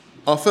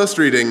Our first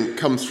reading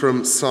comes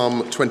from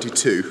Psalm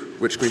 22,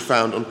 which can be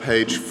found on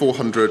page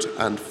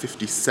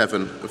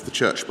 457 of the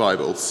Church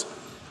Bibles.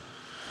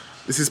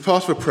 This is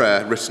part of a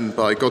prayer written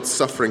by God's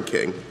suffering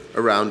king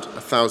around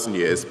 1,000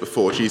 years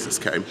before Jesus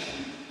came.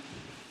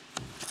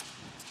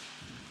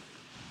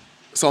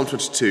 Psalm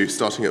 22,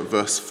 starting at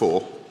verse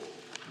 4.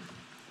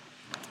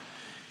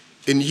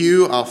 In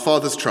you our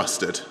fathers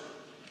trusted.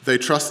 They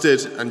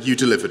trusted and you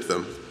delivered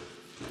them.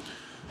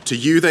 To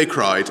you they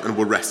cried and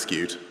were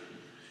rescued.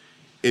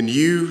 In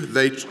you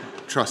they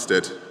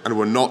trusted and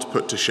were not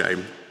put to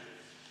shame.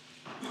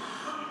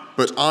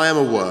 But I am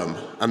a worm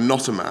and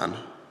not a man,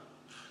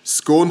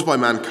 scorned by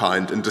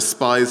mankind and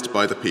despised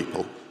by the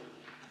people.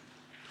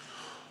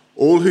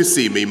 All who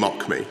see me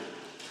mock me.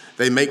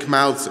 They make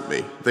mouths at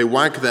me. They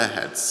wag their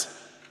heads.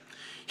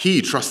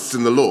 He trusts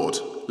in the Lord.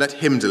 Let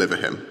him deliver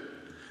him.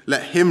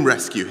 Let him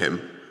rescue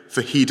him,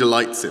 for he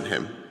delights in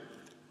him.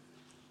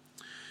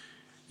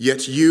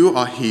 Yet you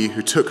are he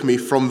who took me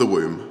from the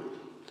womb.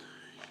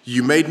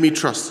 You made me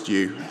trust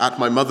you at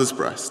my mother's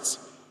breasts.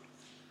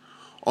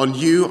 On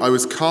you I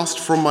was cast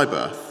from my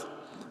birth,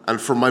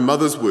 and from my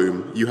mother's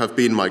womb you have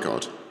been my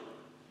God.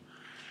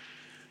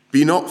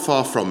 Be not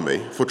far from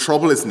me, for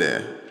trouble is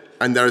near,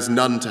 and there is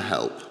none to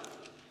help.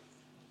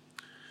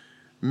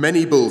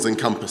 Many bulls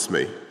encompass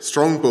me,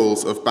 strong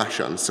bulls of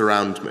Bashan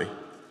surround me.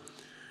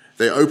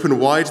 They open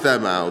wide their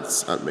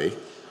mouths at me,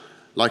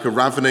 like a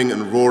ravening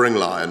and roaring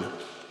lion.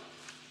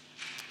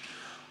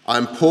 I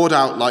am poured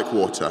out like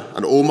water,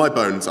 and all my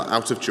bones are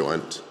out of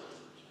joint.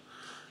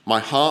 My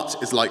heart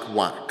is like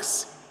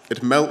wax.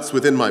 It melts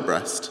within my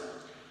breast.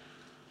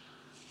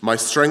 My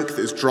strength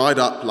is dried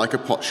up like a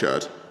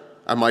potsherd,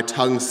 and my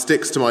tongue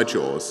sticks to my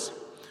jaws.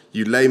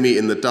 You lay me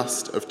in the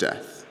dust of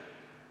death.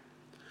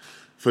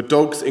 For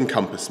dogs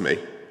encompass me.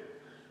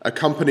 A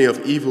company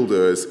of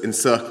evildoers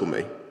encircle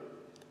me.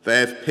 They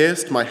have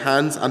pierced my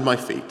hands and my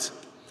feet.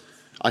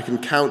 I can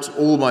count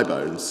all my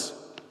bones.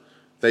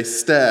 They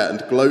stare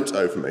and gloat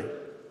over me.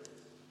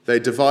 They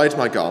divide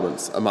my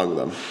garments among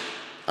them,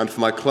 and for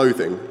my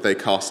clothing they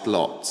cast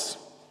lots.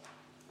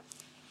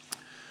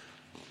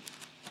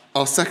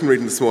 Our second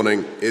reading this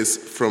morning is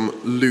from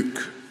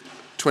Luke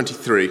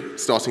 23,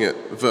 starting at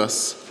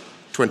verse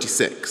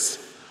 26.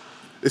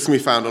 This can be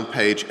found on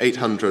page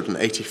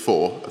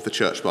 884 of the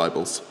Church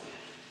Bibles.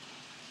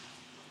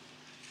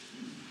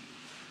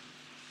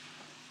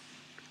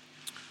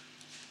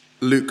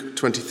 Luke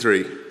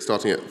 23,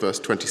 starting at verse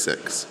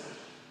 26.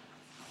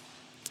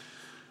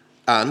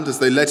 And as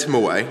they led him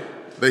away,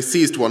 they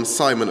seized one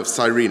Simon of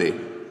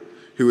Cyrene,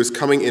 who was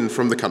coming in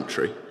from the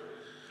country,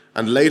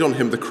 and laid on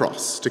him the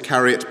cross to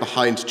carry it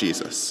behind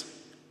Jesus.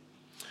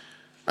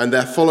 And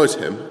there followed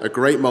him a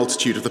great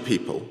multitude of the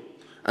people,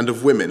 and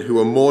of women who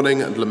were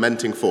mourning and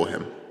lamenting for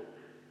him.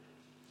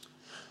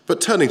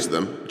 But turning to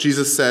them,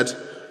 Jesus said,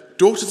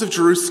 "Daughters of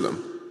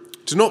Jerusalem,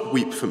 do not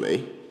weep for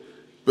me,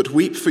 but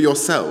weep for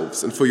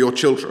yourselves and for your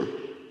children.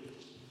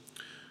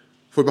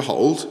 For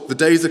behold, the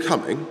days are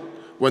coming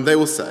when they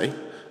will say,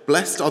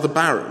 'Blessed are the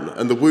barren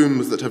and the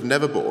wombs that have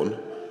never borne,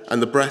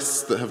 and the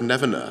breasts that have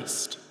never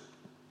nursed.'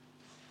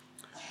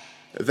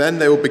 Then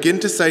they will begin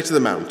to say to the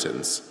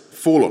mountains,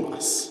 'Fall on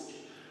us,'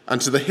 and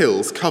to the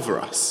hills, 'Cover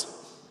us.'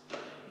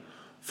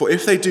 For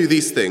if they do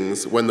these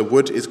things when the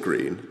wood is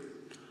green,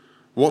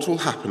 what will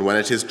happen when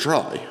it is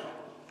dry?"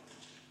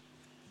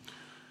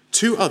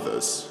 Two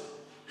others,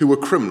 who were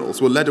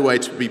criminals, were led away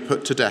to be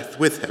put to death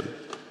with him.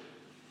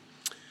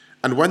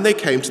 And when they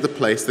came to the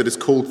place that is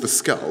called the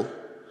Skull,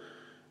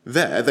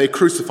 there they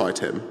crucified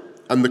him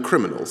and the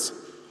criminals,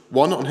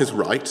 one on his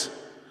right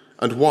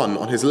and one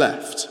on his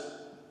left.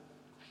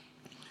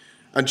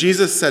 And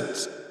Jesus said,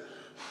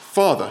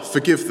 "Father,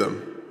 forgive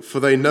them, for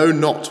they know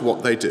not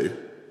what they do."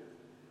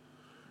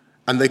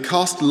 And they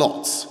cast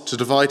lots to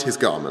divide his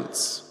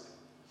garments.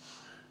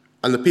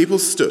 And the people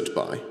stood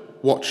by,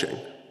 watching.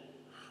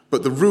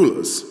 But the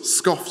rulers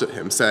scoffed at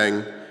him,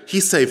 saying, "He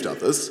saved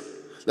others.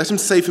 Let him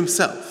save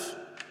himself,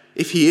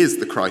 if he is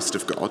the Christ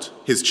of God,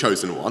 his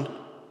chosen one."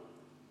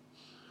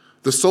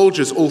 The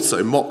soldiers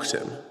also mocked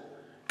him,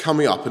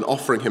 coming up and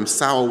offering him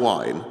sour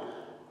wine,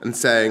 and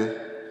saying,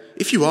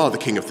 "If you are the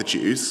king of the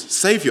Jews,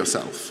 save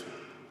yourself."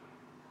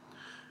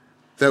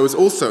 There was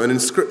also an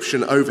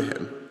inscription over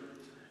him,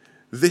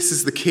 "This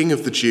is the King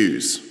of the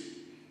Jews."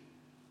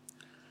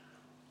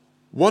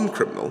 One of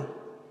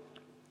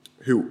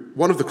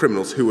the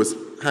criminals who was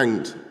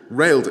hanged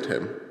railed at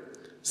him,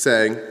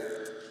 saying,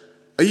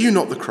 "Are you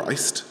not the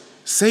Christ?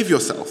 Save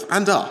yourself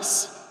and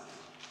us."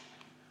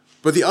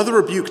 But the other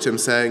rebuked him,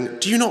 saying,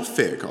 "Do you not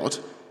fear God,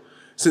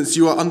 since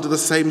you are under the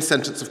same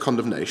sentence of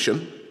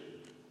condemnation?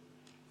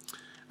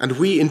 And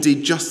we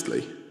indeed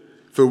justly,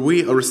 for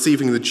we are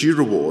receiving the due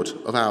reward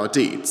of our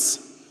deeds.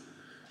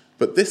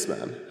 But this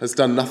man has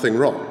done nothing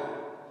wrong."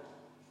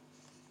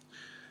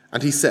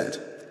 And he said,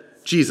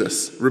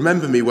 "Jesus,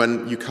 remember me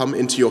when you come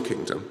into your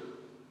kingdom."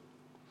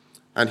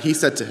 And he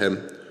said to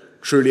him,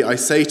 "Truly I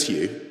say to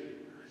you,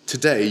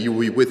 today you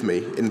will be with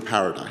me in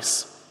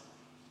paradise."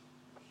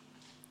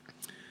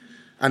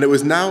 And it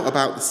was now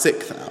about the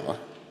 6th hour,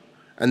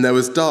 And there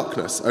was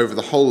darkness over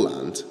the whole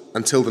land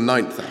until the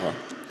 9th hour,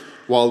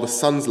 while the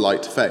sun's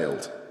light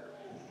failed.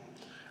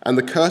 And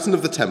the curtain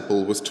of the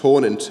temple was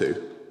torn in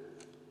two.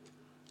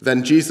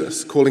 Then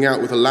Jesus, calling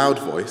out with a loud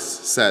voice,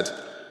 said,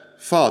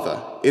 "Father,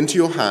 into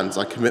your hands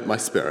I commit my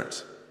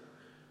spirit."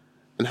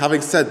 And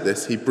having said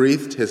this, he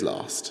breathed his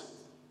last.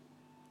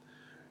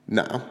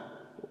 Now,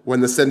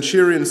 when the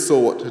centurion saw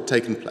what had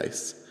taken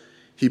place,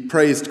 he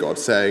praised God,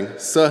 saying,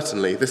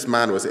 "Certainly this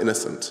man was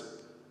innocent."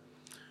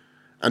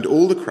 And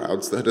all the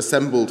crowds that had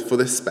assembled for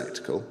this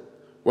spectacle,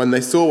 when they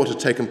saw what had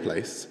taken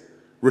place,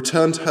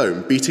 returned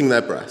home, beating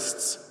their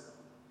breasts.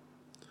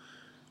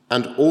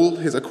 And all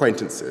his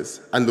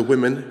acquaintances and the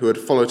women who had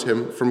followed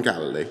him from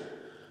Galilee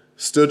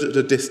stood at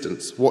a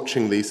distance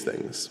watching these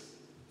things.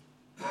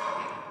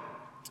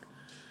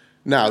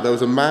 Now there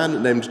was a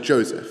man named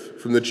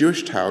Joseph from the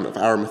Jewish town of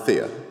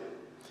Arimathea.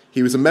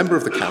 He was a member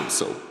of the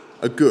council,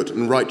 a good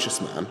and righteous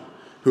man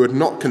who had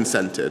not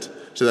consented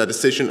to their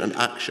decision and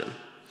action,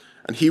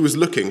 and he was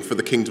looking for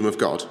the kingdom of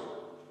God.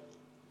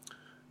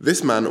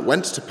 This man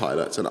went to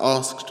Pilate and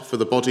asked for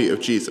the body of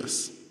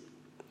Jesus.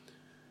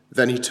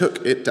 Then he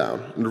took it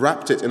down and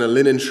wrapped it in a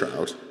linen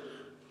shroud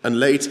and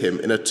laid him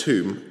in a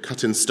tomb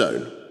cut in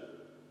stone,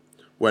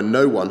 where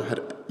no one had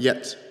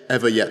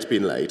ever yet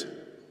been laid.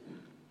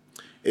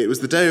 It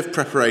was the day of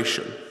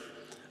preparation,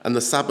 and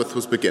the Sabbath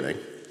was beginning.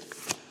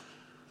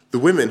 The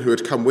women who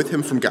had come with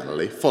him from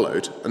Galilee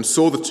followed and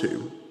saw the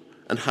tomb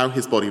and how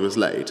his body was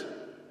laid.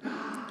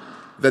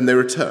 Then they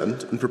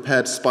returned and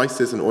prepared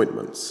spices and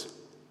ointments.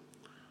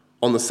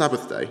 On the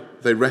Sabbath day,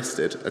 they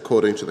rested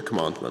according to the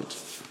commandment.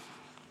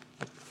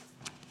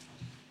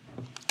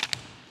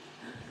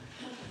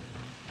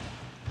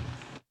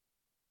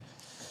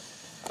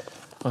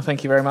 Well,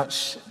 thank you very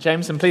much,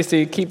 James, and please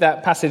do keep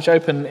that passage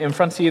open in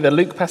front of you. The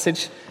Luke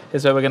passage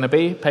is where we're going to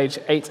be, page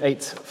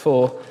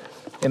 884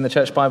 in the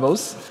church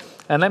Bibles.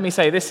 And let me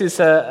say, this is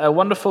a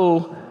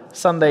wonderful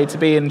Sunday to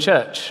be in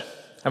church.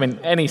 I mean,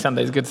 any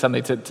Sunday is a good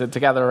Sunday to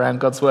gather around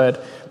God's Word.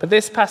 But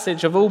this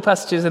passage, of all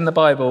passages in the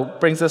Bible,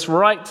 brings us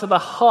right to the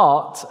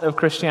heart of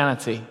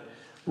Christianity,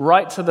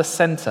 right to the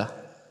center.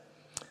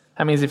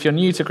 That means if you're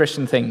new to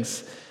Christian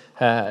things,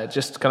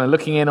 just kind of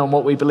looking in on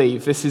what we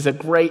believe, this is a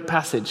great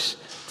passage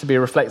to be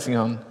reflecting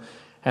on.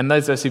 And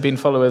those of us who've been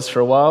followers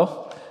for a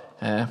while,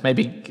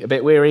 maybe a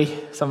bit weary,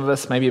 some of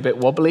us, maybe a bit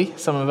wobbly,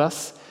 some of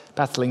us,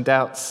 battling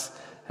doubts,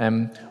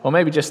 or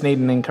maybe just need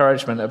an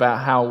encouragement about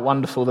how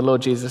wonderful the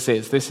Lord Jesus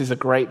is. This is a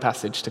great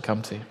passage to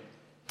come to.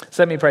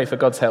 So let me pray for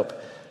God's help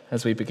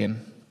as we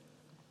begin.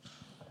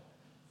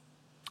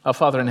 Our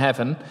Father in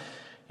heaven,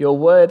 your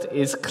word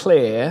is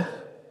clear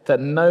that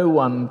no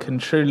one can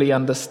truly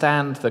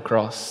understand the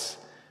cross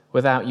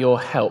without your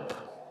help.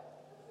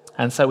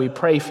 And so we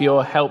pray for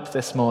your help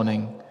this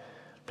morning.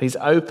 Please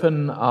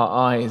open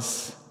our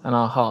eyes and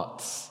our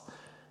hearts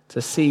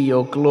to see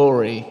your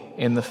glory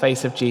in the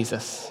face of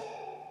Jesus.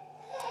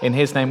 In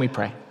his name we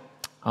pray.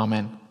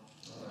 Amen.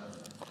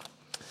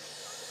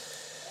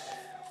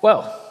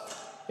 Well,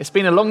 it's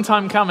been a long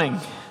time coming,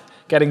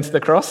 getting to the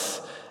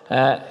cross.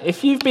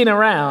 If you've been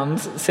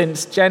around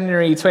since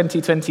January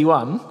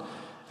 2021,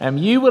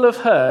 you will have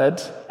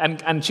heard,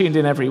 and tuned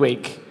in every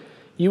week,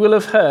 you will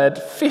have heard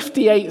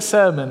 58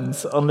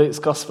 sermons on Luke's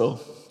Gospel.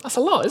 That's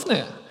a lot, isn't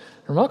it?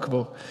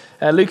 Remarkable.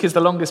 Luke is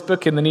the longest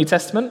book in the New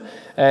Testament.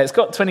 It's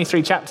got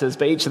 23 chapters,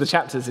 but each of the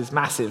chapters is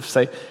massive,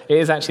 so it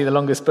is actually the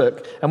longest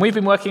book. And we've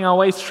been working our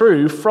way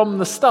through from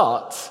the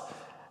start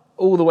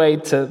all the way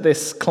to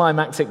this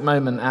climactic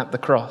moment at the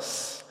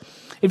cross.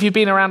 If you've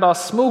been around our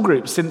small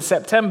groups since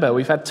September,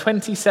 we've had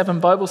 27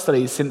 Bible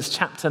studies since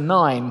chapter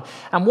 9.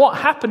 And what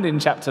happened in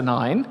chapter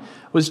 9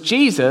 was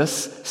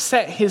Jesus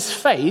set his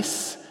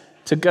face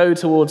to go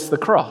towards the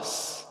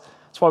cross.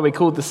 That's why we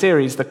called the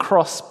series The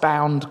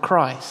Cross-Bound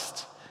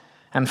Christ.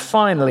 And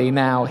finally,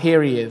 now,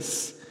 here he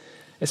is.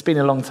 It's been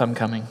a long time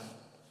coming.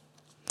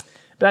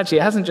 But actually,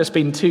 it hasn't just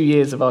been 2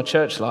 years of our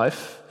church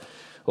life,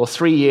 or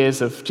 3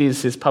 years of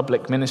Jesus'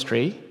 public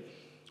ministry,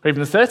 or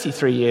even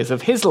 33 years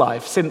of his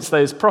life since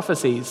those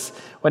prophecies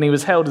when he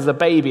was held as a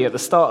baby at the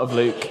start of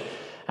Luke,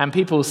 and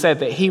people said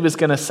that he was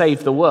going to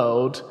save the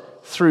world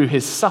through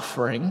his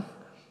suffering.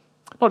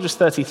 Not just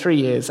 33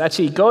 years.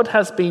 Actually, God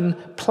has been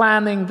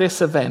planning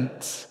this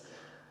event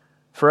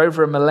for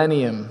over a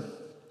millennium.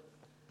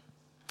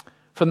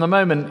 From the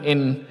moment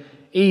in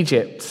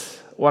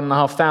Egypt,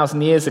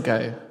 1,500 years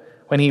ago,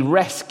 when he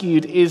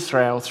rescued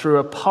Israel through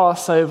a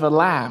Passover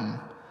lamb,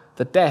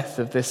 the death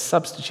of this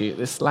substitute,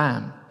 this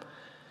lamb.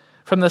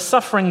 From the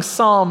suffering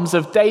Psalms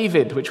of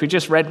David, which we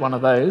just read one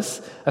of those,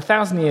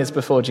 1,000 years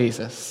before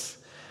Jesus.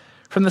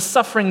 From the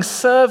suffering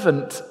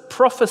servant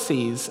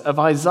prophecies of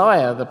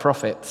Isaiah the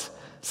prophet,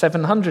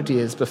 700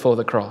 years before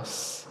the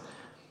cross.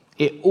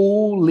 It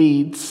all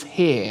leads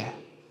here.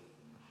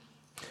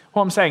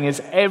 What I'm saying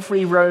is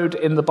every road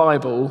in the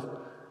Bible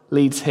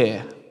leads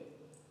here,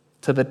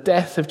 to the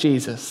death of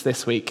Jesus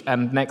this week,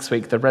 and next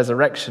week, the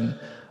resurrection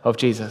of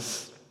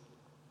Jesus.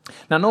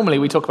 Now, normally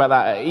we talk about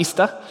that at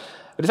Easter.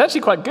 But it's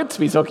actually quite good to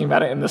be talking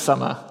about it in the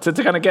summer, to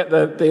kind of get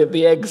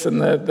the eggs and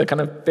the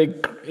kind of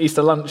big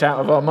Easter lunch out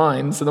of our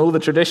minds and all the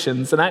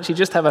traditions, and actually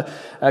just have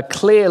a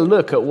clear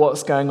look at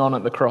what's going on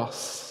at the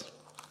cross.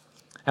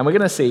 And we're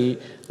going to see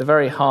the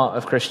very heart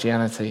of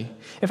Christianity.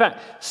 In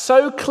fact,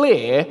 so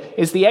clear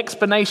is the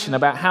explanation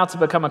about how to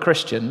become a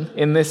Christian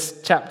in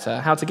this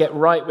chapter, how to get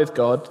right with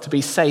God, to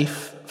be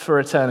safe for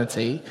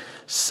eternity.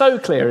 So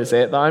clear is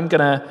it that I'm going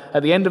to,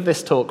 at the end of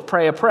this talk,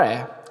 pray a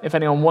prayer if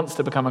anyone wants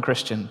to become a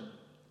Christian.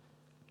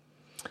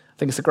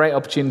 I think it's a great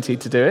opportunity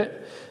to do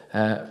it.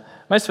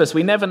 Most of us,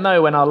 we never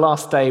know when our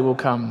last day will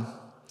come.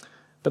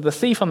 But the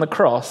thief on the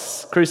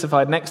cross,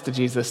 crucified next to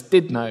Jesus,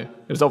 did know.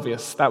 It was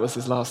obvious that was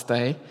his last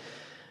day.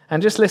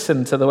 And just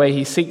listen to the way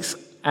he seeks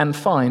and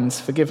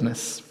finds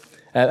forgiveness.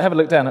 Have a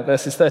look down at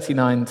verses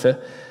 39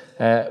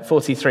 to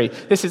 43.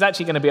 This is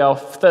actually going to be our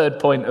third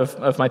point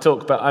of my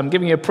talk, but I'm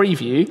giving you a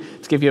preview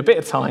to give you a bit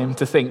of time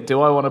to think,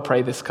 do I want to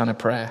pray this kind of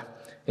prayer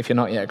if you're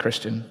not yet a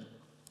Christian?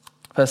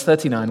 Verse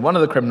 39, one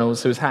of the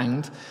criminals who was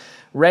hanged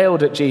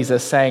railed at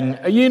Jesus, saying,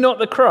 "Are you not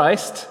the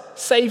Christ?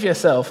 Save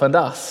yourself and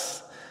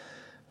us."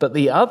 But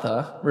the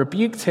other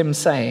rebuked him,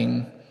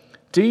 saying,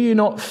 "Do you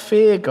not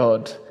fear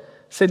God,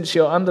 since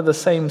you're under the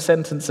same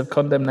sentence of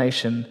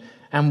condemnation,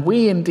 and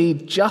we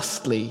indeed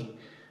justly,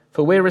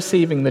 for we're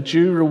receiving the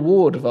due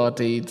reward of our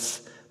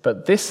deeds,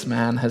 but this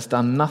man has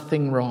done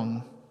nothing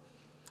wrong."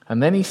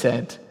 And then he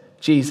said,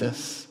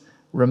 "Jesus,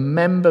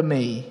 remember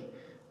me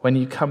when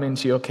you come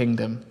into your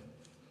kingdom."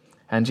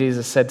 And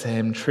Jesus said to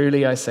him,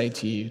 "Truly I say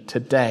to you,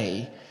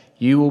 today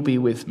you will be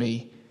with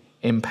me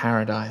in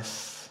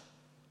paradise."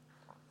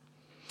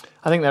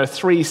 I think there are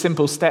three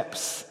simple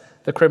steps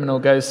the criminal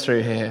goes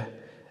through here,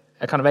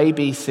 a kind of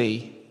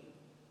ABC.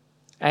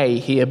 A,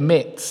 he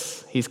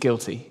admits he's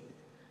guilty.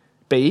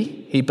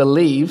 B, he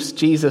believes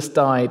Jesus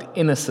died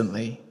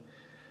innocently.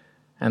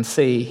 And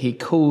C, he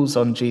calls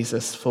on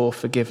Jesus for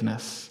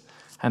forgiveness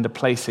and a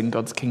place in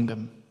God's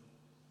kingdom.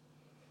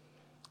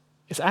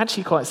 It's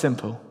actually quite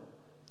simple.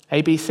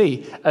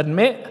 ABC,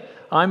 admit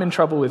I'm in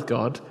trouble with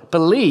God.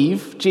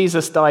 Believe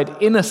Jesus died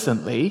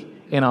innocently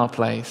in our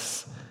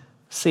place.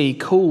 C,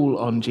 call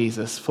on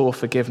Jesus for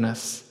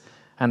forgiveness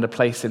and a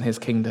place in his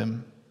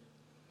kingdom.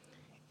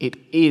 It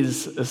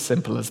is as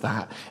simple as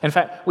that. In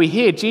fact, we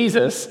hear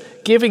Jesus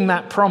giving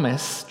that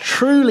promise,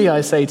 "Truly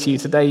I say to you,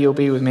 today you'll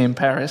be with me in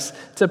Paris,"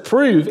 to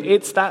prove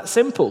it's that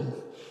simple.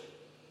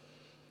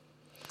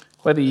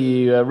 Whether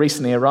you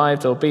recently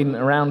arrived or been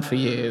around for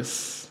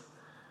years,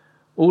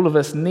 all of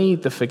us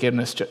need the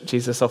forgiveness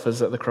Jesus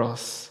offers at the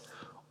cross.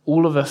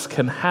 All of us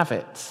can have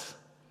it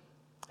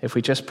if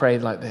we just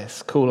prayed like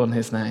this, call on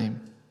his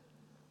name.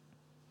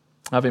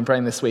 I've been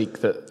praying this week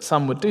that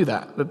some would do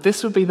that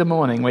this would be the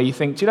morning where you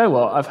think, do you know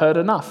what, I've heard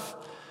enough.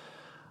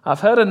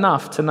 I've heard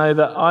enough to know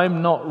that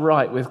I'm not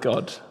right with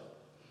God.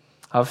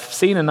 I've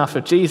seen enough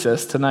of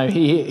Jesus to know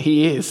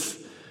he is.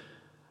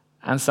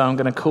 And so I'm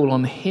going to call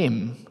on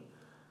him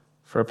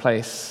for a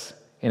place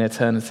in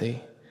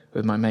eternity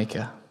with my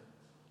Maker.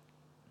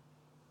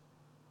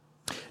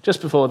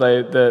 Just before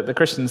the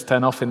Christians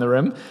turn off in the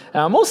room,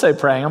 I'm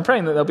praying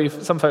that there'll be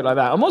some folk like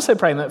that. I'm also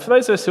praying that for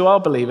those of us who are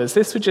believers,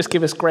 this would just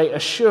give us great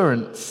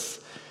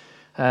assurance.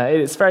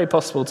 It's very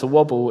possible to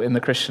wobble in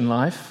the Christian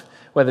life,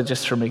 whether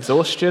just from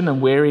exhaustion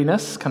and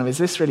weariness, kind of, is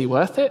this really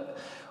worth it?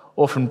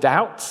 Or from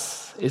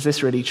doubts, is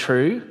this really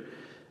true?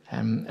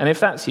 And if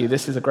that's you,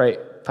 this is a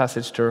great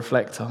passage to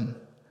reflect on.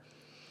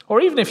 Or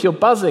even if you're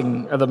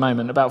buzzing at the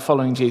moment about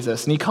following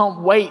Jesus and you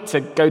can't wait to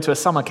go to a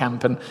summer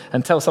camp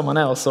and tell someone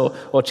else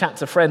or chat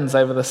to friends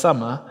over the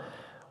summer,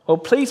 well,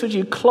 please would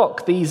you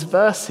clock these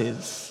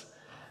verses.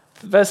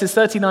 Verses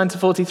 39 to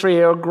 43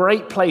 are a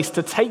great place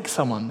to take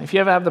someone. If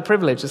you ever have the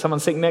privilege of someone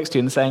sitting next to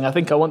you and saying, "I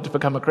think I want to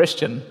become a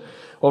Christian,"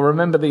 well,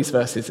 remember these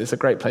verses. It's a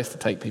great place to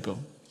take people.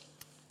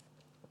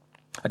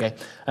 Okay,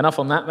 enough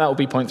on that. That will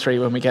be point 3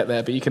 when we get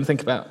there, but you can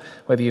think about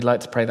whether you'd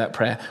like to pray that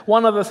prayer.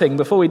 One other thing,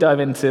 before we dive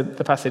into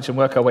the passage and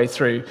work our way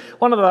through,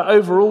 one other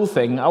overall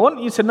thing, I want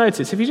you to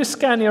notice, if you just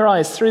scan your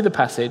eyes through the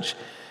passage,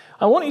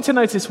 I want you to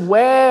notice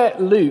where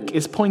Luke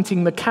is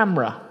pointing the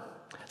camera.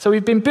 So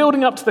we've been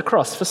building up to the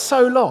cross for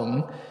so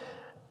long,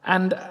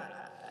 and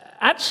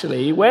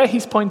actually, where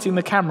he's pointing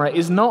the camera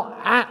is not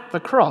at the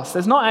cross.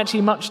 There's not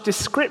actually much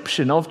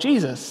description of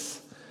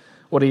Jesus,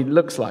 what he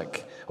looks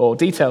like, or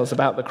details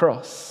about the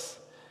cross.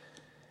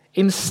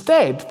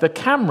 Instead, the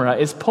camera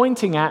is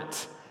pointing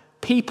at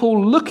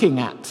people looking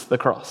at the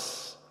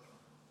cross.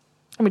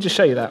 Let me just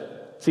show you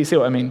that so you see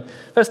what I mean.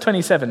 Verse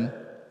 27,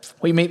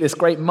 we meet this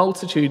great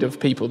multitude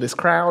of people, this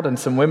crowd and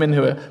some women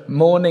who are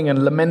mourning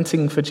and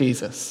lamenting for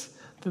Jesus.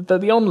 They're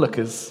the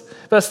onlookers.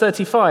 Verse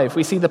 35,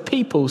 we see the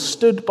people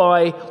stood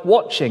by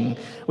watching.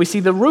 We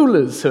see the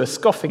rulers who are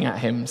scoffing at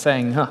him,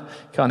 saying,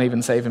 can't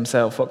even save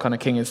himself. What kind of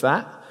king is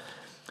that?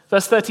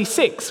 Verse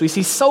 36, we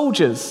see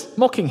soldiers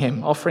mocking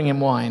him, offering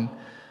him wine.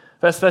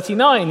 Verse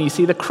 39, you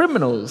see the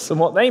criminals and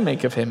what they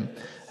make of him.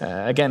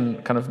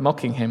 Again, kind of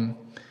mocking him.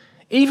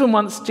 Even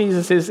once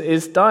Jesus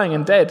is dying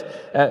and dead.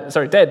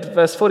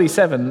 Verse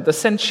 47, the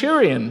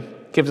centurion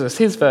gives us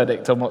his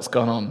verdict on what's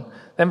gone on.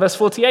 Then verse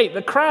 48,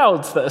 the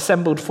crowds that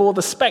assembled for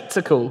the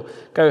spectacle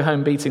go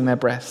home beating their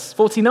breasts.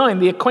 49,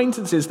 the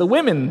acquaintances, the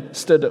women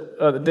stood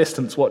at a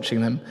distance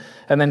watching them.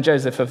 And then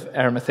Joseph of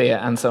Arimathea,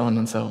 and so on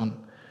and so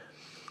on.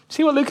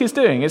 See what Luke is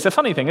doing? It's a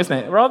funny thing, isn't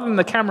it? Rather than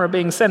the camera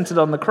being centered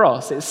on the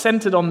cross, it's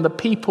centered on the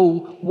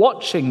people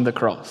watching the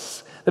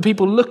cross, the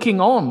people looking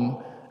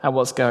on at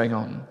what's going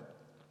on.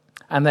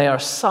 And they are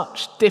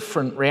such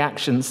different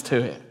reactions to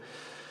it.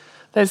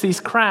 There's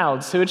these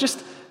crowds who are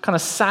just kind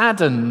of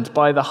saddened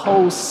by the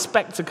whole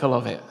spectacle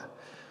of it.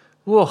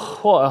 Whoa,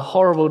 what a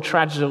horrible,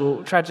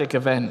 tragic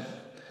event.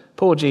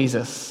 Poor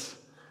Jesus.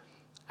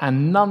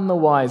 And none the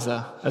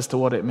wiser as to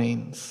what it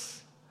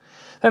means.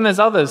 Then there's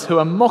others who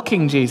are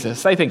mocking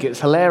Jesus. They think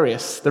it's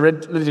hilarious. The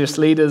religious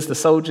leaders, the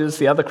soldiers,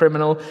 the other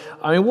criminal.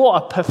 I mean,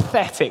 what a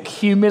pathetic,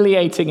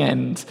 humiliating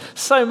end.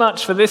 So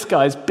much for this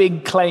guy's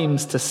big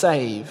claims to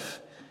save.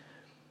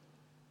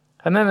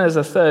 And then there's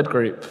a third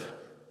group,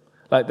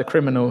 like the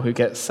criminal who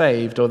gets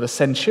saved, or the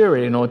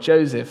centurion, or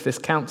Joseph, this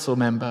council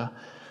member,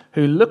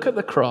 who look at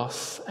the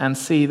cross and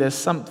see there's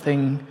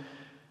something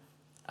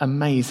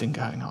amazing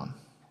going on.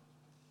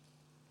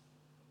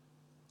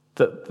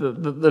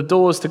 The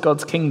doors to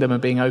God's kingdom are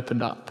being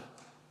opened up.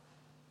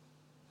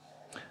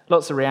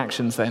 Lots of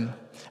reactions then.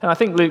 And I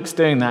think Luke's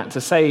doing that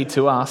to say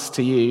to us,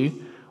 to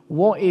you,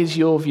 what is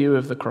your view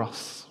of the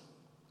cross?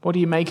 What do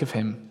you make of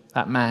him,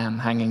 that man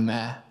hanging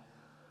there?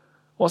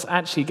 What's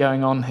actually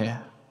going on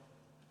here?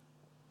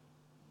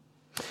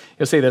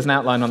 You'll see there's an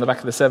outline on the back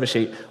of the service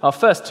sheet. Our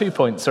first 2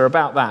 points are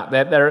about that.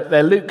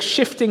 They're Luke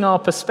shifting our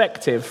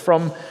perspective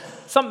from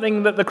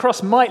something that the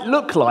cross might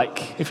look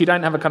like if you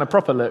don't have a kind of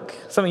proper look,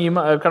 something you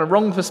might, a kind of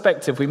wrong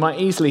perspective we might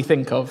easily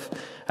think of,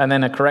 and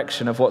then a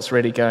correction of what's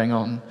really going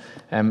on.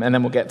 And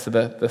then we'll get to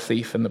the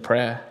thief and the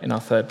prayer in our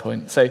third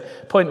point. So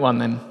point one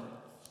then.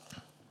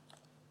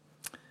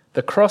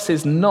 The cross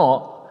is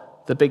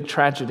not the big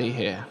tragedy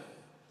here.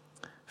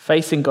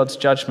 Facing God's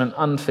judgment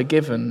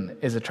unforgiven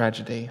is a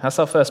tragedy. That's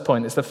our first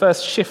point. It's the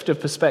first shift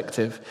of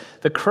perspective.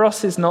 The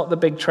cross is not the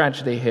big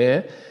tragedy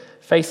here.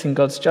 Facing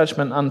God's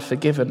judgment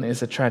unforgiven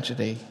is a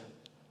tragedy.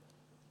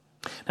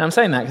 Now I'm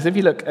saying that because if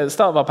you look at the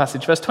start of our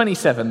passage, verse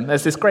 27,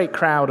 there's this great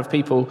crowd of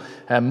people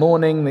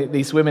mourning,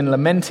 these women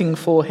lamenting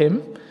for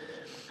him.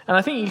 And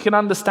I think you can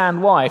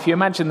understand why if you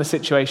imagine the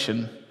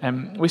situation.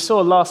 We saw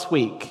last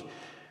week,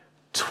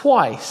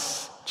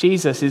 twice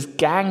Jesus is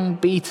gang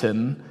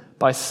beaten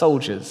by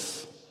soldiers.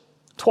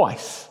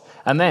 Twice.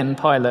 And then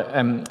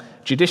Pilate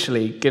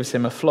judicially gives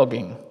him a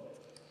flogging.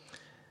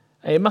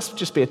 It must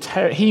just be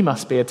he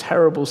must be a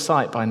terrible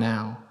sight by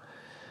now.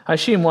 I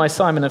assume why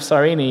Simon of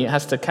Cyrene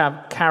has to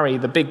carry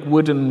the big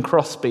wooden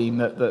crossbeam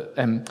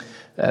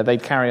that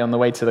they'd carry on the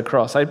way to the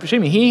cross. I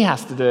presume he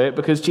has to do it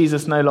because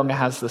Jesus no longer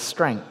has the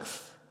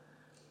strength.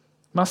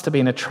 Must have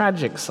been a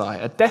tragic sight,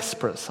 a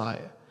desperate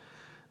sight.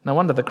 No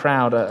wonder the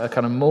crowd are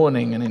kind of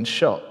mourning and in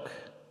shock.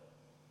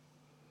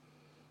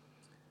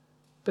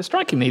 But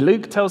strikingly,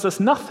 Luke tells us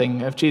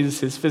nothing of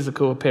Jesus'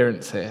 physical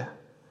appearance here.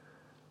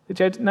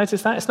 Did you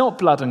notice that? It's not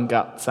blood and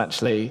guts,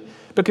 actually,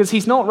 because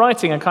he's not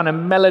writing a kind of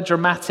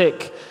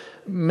melodramatic,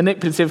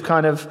 manipulative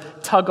kind of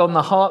tug on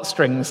the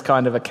heartstrings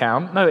kind of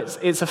account. No,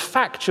 it's a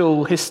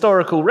factual,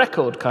 historical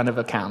record kind of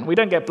account. We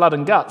don't get blood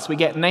and guts, we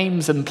get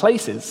names and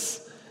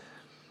places.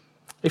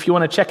 If you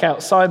want to check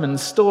out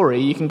Simon's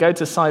story, you can go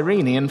to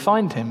Cyrene and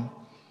find him.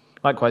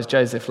 Likewise,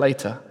 Joseph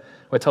later.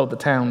 We're told the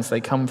towns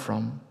they come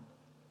from.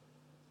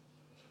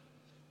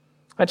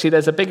 Actually,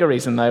 there's a bigger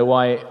reason, though,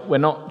 why we're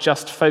not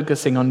just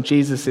focusing on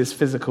Jesus'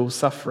 physical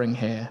suffering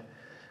here.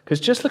 Because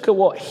just look at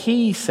what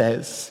he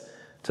says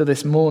to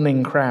this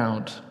mourning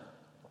crowd.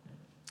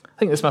 I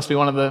think this must be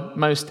one of the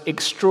most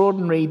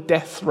extraordinary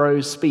death row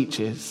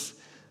speeches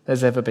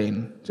there's ever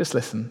been. Just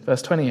listen,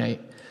 verse 28.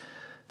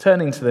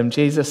 Turning to them,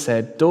 Jesus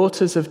said,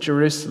 "Daughters of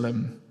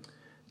Jerusalem,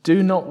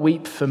 do not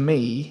weep for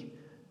me,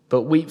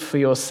 but weep for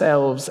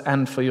yourselves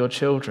and for your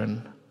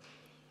children.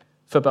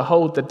 For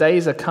behold, the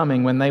days are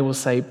coming when they will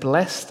say,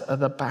 'Blessed are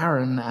the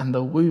barren and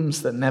the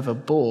wombs that never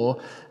bore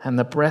and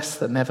the breasts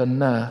that never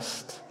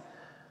nursed.'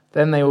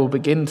 Then they will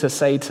begin to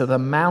say to the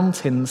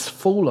mountains,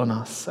 'Fall on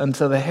us,' and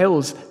to the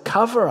hills,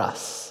 'Cover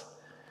us.'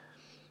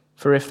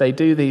 For if they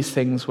do these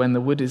things when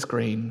the wood is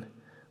green,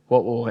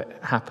 what will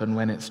happen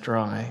when it's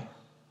dry?"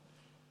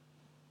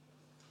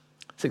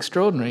 It's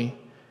extraordinary.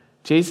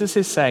 Jesus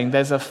is saying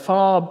there's a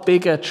far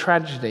bigger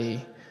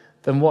tragedy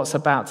than what's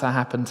about to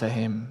happen to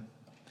him.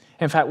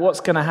 In fact, what's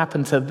going to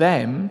happen to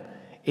them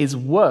is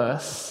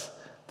worse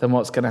than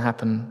what's going to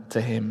happen to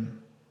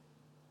him.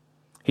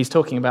 He's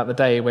talking about the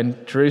day when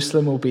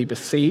Jerusalem will be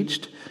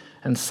besieged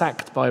and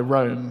sacked by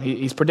Rome.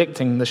 He's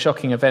predicting the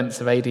shocking events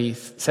of AD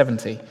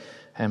 70,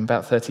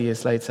 about 30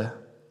 years later,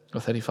 or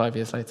 35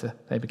 years later,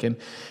 they begin.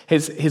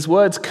 His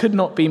words could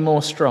not be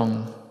more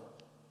strong.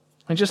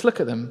 And just look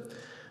at them.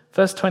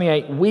 Verse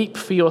 28, "Weep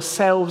for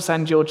yourselves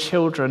and your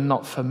children,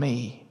 not for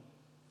me."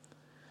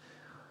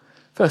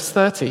 Verse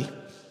 30,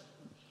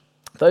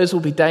 "Those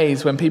will be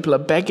days when people are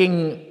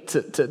begging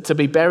to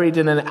be buried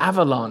in an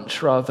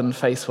avalanche rather than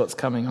face what's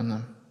coming on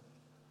them."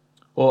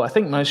 Or I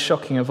think most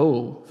shocking of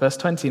all, verse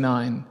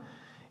 29,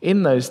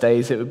 in those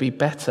days it would be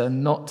better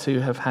not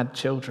to have had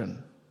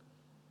children.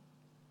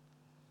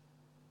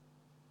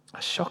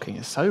 That's shocking,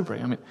 it's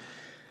sobering. I mean,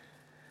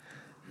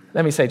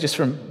 let me say, just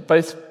from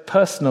both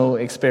personal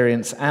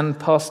experience and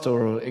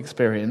pastoral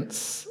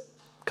experience,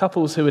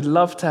 couples who would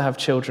love to have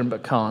children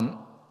but can't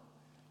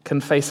can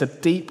face a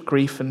deep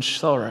grief and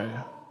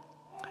sorrow.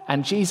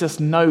 And Jesus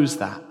knows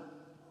that.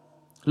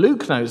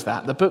 Luke knows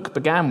that. The book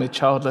began with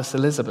childless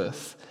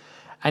Elizabeth.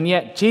 And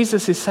yet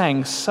Jesus is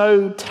saying,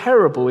 so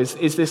terrible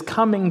is this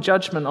coming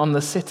judgment on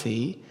the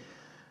city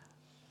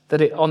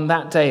that on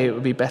that day it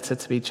would be better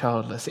to be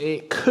childless.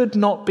 It could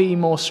not be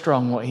more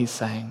strong what he's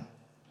saying.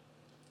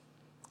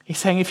 He's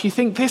saying, if you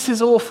think this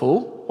is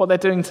awful, what they're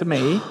doing to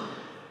me,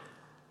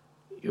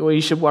 well,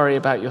 you should worry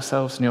about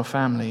yourselves and your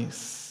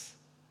families.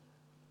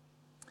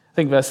 I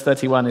think verse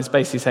 31 is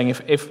basically saying,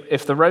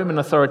 if the Roman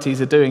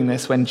authorities are doing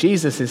this when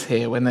Jesus is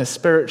here, when there's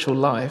spiritual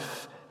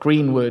life,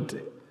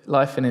 Greenwood,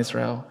 life in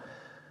Israel,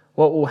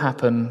 what will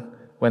happen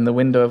when the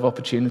window of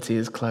opportunity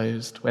is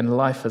closed, when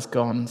life has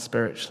gone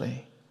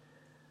spiritually?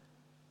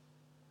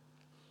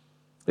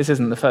 This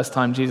isn't the first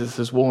time Jesus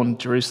has warned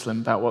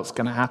Jerusalem about what's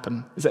going to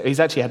happen. He's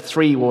actually had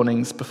 3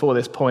 warnings before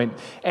this point.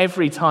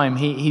 Every time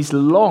he's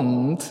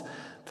longed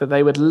that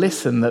they would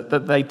listen,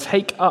 that they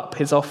take up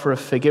his offer of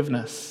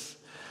forgiveness.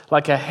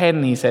 Like a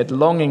hen, he said,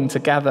 longing to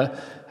gather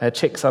her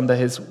chicks under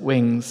his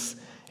wings.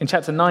 In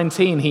chapter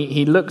 19,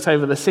 he looked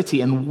over the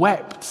city and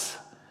wept.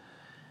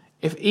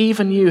 If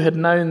even you had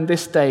known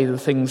this day the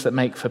things that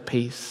make for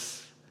peace.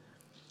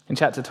 In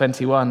chapter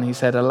 21, he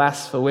said,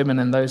 alas for women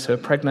and those who are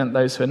pregnant,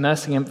 those who are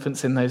nursing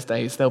infants in those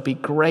days, there'll be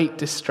great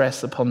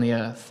distress upon the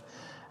earth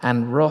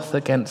and wrath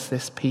against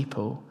this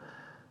people.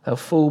 They'll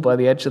fall by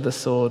the edge of the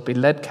sword, be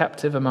led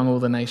captive among all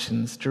the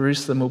nations.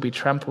 Jerusalem will be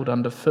trampled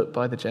underfoot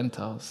by the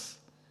Gentiles.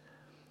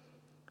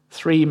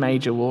 3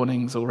 major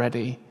warnings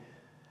already.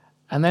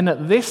 And then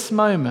at this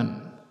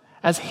moment,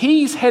 as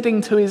he's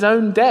heading to his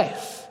own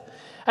death,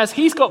 as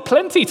he's got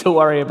plenty to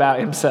worry about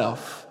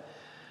himself,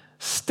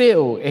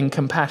 still in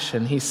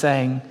compassion, he's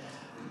saying,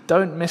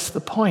 don't miss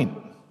the point.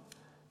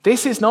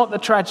 This is not the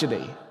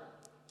tragedy.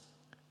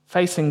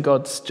 Facing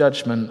God's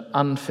judgment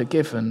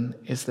unforgiven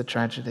is the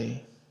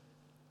tragedy.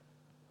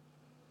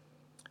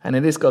 And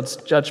it is God's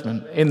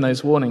judgment. In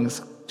those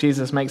warnings,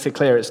 Jesus makes it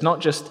clear it's not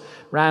just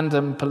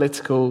random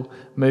political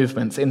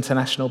movements,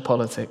 international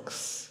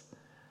politics.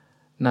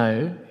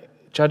 No,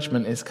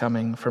 judgment is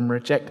coming from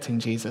rejecting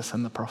Jesus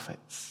and the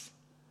prophets.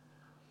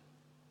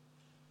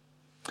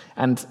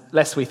 And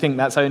lest we think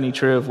that's only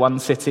true of one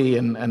city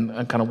and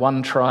kind of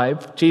one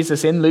tribe,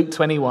 Jesus in Luke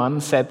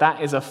 21 said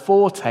that is a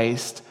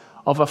foretaste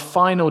of a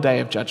final day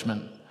of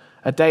judgment,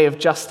 a day of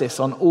justice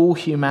on all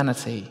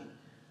humanity.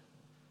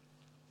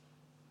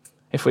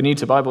 If we're new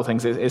to Bible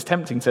things, it's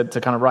tempting to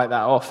kind of write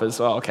that off as,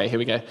 well, okay, here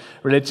we go,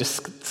 religious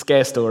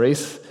scare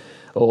stories,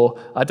 or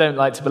I don't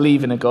like to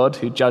believe in a God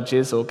who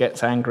judges or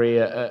gets angry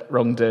at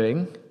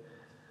wrongdoing.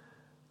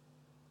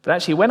 But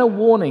actually, when a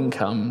warning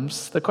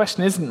comes, the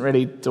question isn't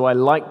really, do I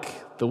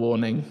like the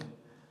warning?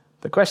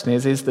 The question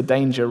is the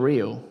danger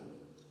real?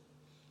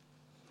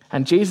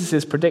 And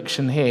Jesus'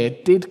 prediction here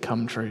did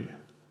come true.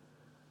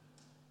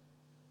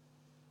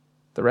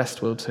 The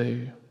rest will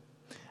too.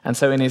 And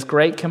so in his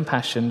great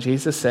compassion,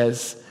 Jesus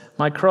says,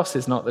 my cross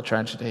is not the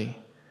tragedy.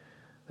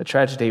 The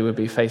tragedy would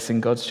be facing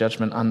God's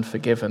judgment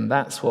unforgiven.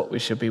 That's what we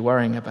should be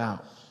worrying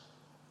about.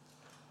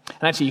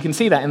 And actually, you can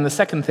see that in the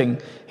second thing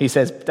he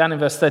says, down in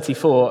verse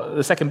 34,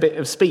 the second bit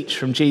of speech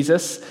from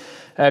Jesus,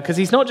 because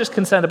he's not just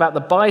concerned about the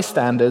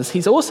bystanders,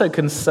 he's also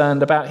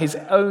concerned about his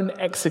own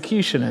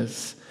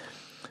executioners.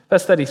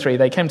 Verse 33,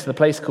 they came to the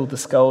place called the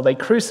Skull. They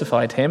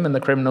crucified him and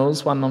the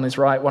criminals, one on his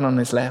right, one on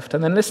his left.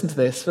 And then listen to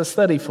this, verse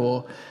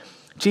 34,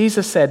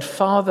 Jesus said,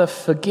 Father,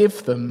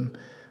 forgive them,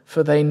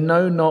 for they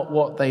know not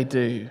what they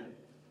do.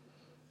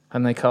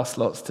 And they cast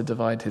lots to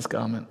divide his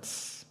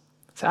garments.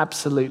 It's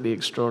absolutely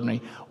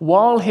extraordinary.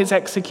 While his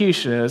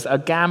executioners are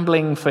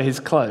gambling for his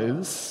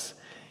clothes,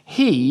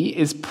 he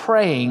is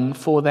praying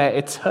for their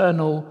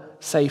eternal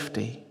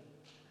safety.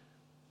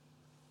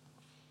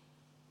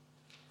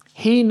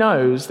 He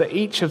knows that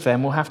each of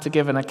them will have to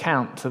give an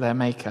account to their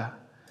Maker.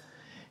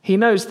 He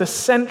knows the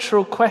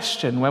central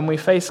question when we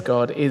face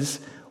God is,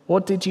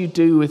 what did you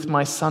do with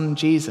my son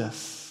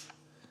Jesus?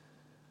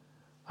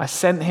 I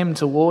sent him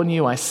to warn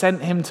you. I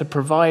sent him to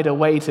provide a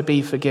way to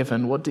be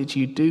forgiven. What did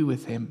you do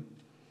with him?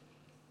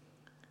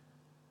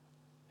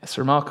 It's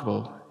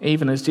remarkable.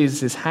 Even as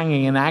Jesus is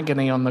hanging in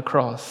agony on the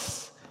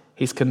cross,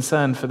 he's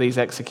concerned for these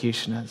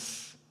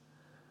executioners.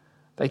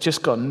 They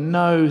just got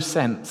no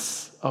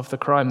sense of the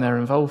crime they're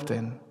involved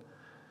in.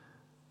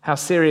 How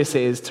serious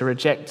it is to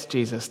reject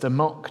Jesus, to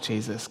mock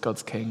Jesus,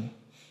 God's King.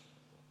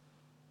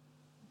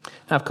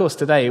 Now, of course,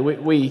 today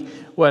we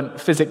weren't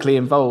physically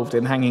involved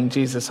in hanging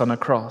Jesus on a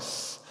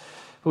cross.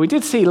 But we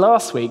did see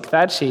last week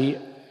that actually,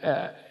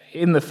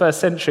 in the first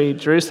century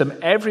Jerusalem,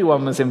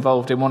 everyone was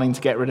involved in wanting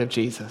to get rid of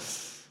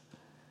Jesus.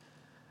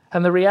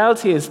 And the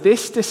reality is,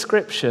 this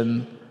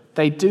description,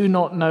 they do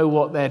not know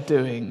what they're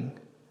doing.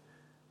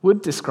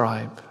 would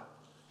describe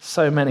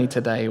so many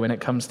today when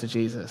it comes to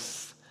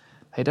Jesus.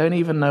 They don't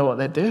even know what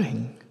they're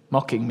doing,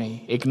 mocking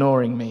me,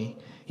 ignoring me,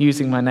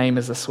 using my name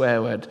as a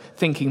swear word,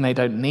 thinking they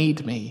don't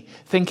need me,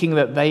 thinking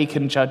that they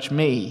can judge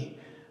me,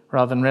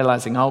 rather than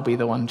realizing I'll be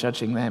the one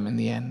judging them in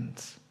the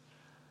end.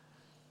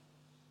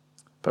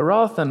 But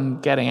rather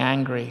than getting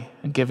angry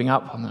and giving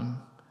up on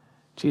them,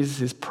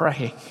 Jesus is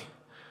praying,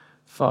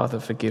 Father,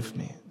 forgive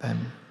me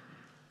them.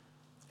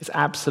 It's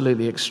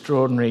absolutely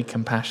extraordinary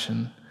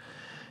compassion.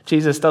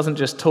 Jesus doesn't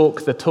just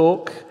talk the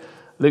talk.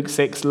 Luke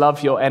 6,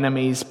 love your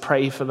enemies,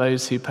 pray for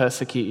those who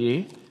persecute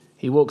you.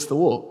 He walks the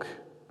walk.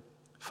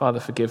 Father,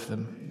 forgive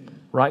them,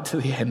 right to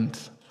the end.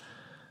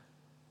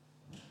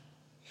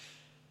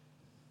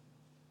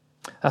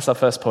 That's our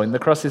first point. The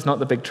cross is not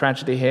the big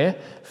tragedy here.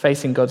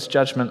 Facing God's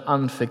judgment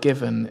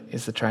unforgiven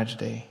is the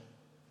tragedy.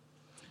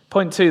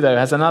 Point 2, though,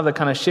 has another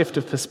kind of shift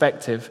of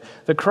perspective.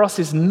 The cross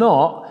is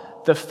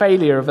not the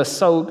failure of a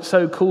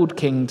so-called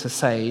king to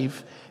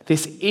save.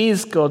 This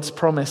is God's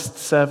promised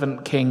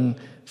servant king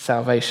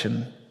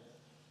salvation.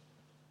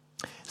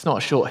 It's not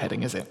a short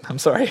heading, is it? I'm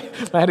sorry.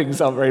 My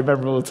headings aren't very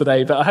memorable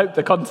today, but I hope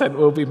the content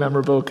will be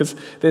memorable because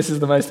this is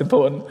the most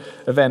important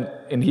event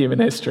in human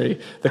history.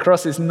 The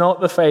cross is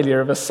not the failure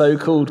of a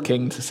so-called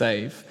king to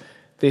save.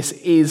 This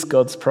is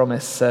God's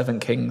promised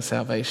servant king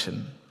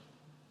salvation.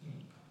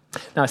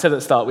 Now, I said at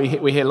the start,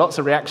 we hear lots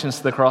of reactions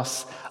to the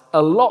cross.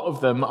 A lot of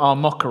them are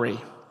mockery.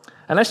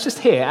 And let's just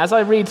hear, as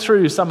I read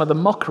through some of the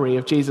mockery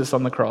of Jesus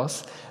on the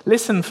cross,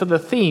 listen for the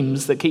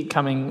themes that keep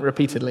coming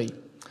repeatedly.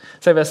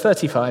 So verse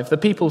 35, the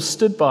people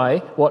stood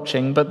by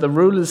watching, but the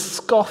rulers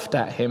scoffed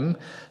at him,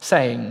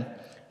 saying,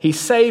 he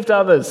saved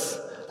others,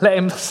 let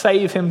him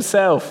save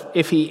himself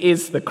if he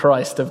is the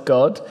Christ of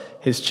God,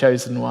 his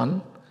chosen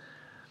one.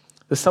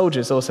 The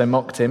soldiers also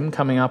mocked him,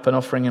 coming up and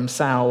offering him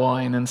sour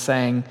wine and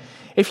saying,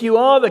 if you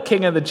are the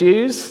king of the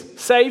Jews,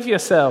 save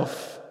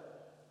yourself.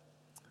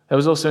 There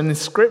was also an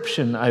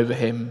inscription over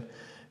him,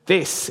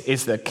 this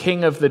is the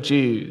King of the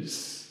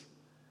Jews.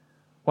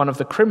 One of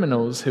the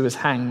criminals who was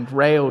hanged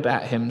railed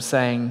at him,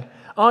 saying,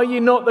 are you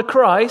not the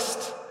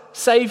Christ?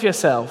 Save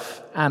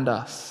yourself and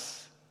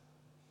us.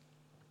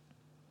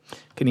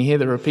 Can you hear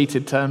the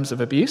repeated terms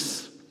of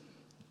abuse?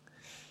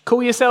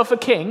 Call yourself a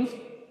king?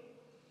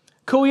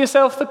 Call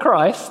yourself the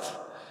Christ?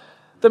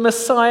 The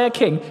Messiah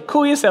King?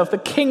 Call yourself the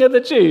King of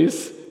the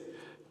Jews?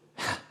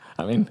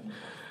 I mean,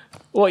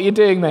 what are you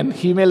doing then,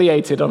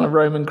 humiliated on a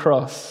Roman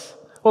cross?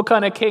 What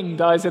kind of king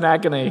dies in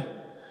agony?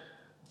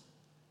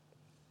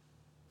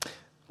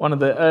 One of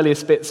the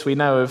earliest bits we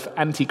know of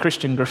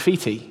anti-Christian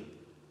graffiti.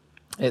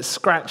 It's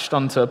scratched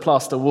onto a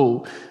plaster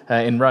wall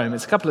in Rome.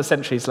 It's a couple of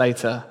centuries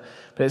later,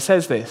 but it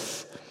says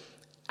this,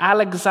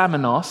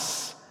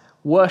 Alexamenos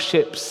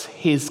worships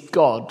his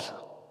God.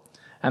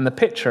 And the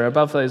picture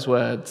above those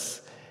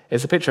words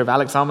is a picture of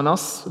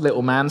Alexamenos,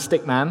 little man,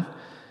 stick man,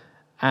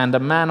 and a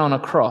man on a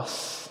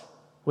cross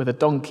with a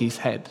donkey's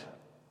head.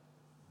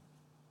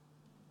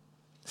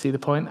 See the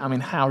point? I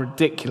mean, how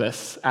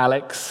ridiculous,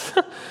 Alex.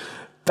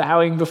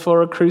 Bowing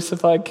before a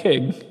crucified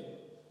king.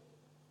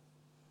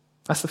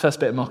 That's the first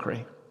bit of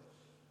mockery.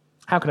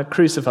 How can a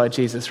crucified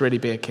Jesus really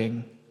be a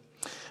king?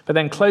 But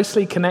then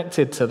closely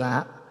connected to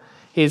that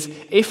is,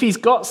 if he's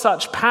got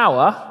such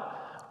power,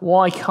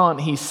 why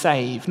can't he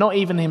save? Not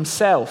even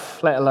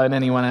himself, let alone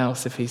anyone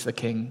else if he's the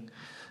king.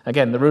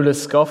 Again, the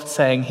rulers scoffed,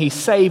 saying, he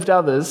saved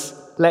others,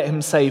 let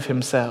him save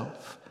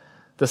himself.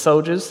 The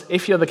soldiers,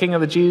 if you're the king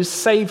of the Jews,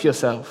 save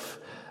yourself.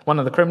 One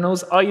of the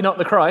criminals, are you not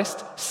the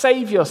Christ?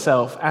 Save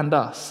yourself and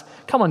us.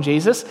 Come on,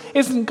 Jesus.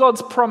 Isn't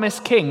God's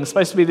promised king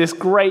supposed to be this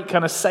great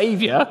kind of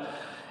savior?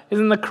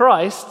 Isn't the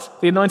Christ,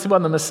 the anointed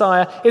one, the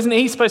Messiah, isn't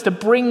he supposed to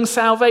bring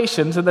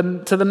salvation to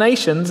the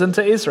nations and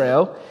to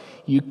Israel?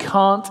 You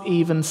can't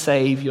even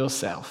save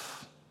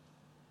yourself.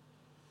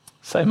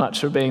 So much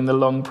for being the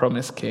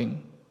long-promised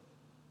king.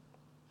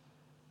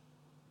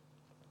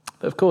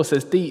 But of course,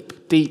 there's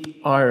deep,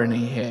 deep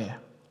irony here.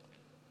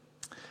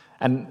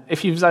 And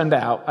if you've zoned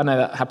out, I know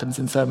that happens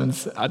in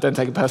sermons, I don't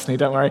take it personally,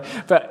 don't worry.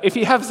 But if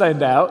you have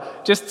zoned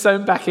out, just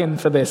zone back in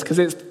for this, because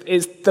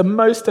it's the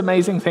most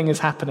amazing thing is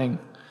happening.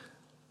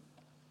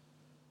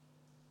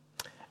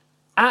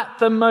 At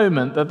the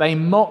moment that they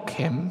mock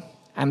him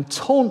and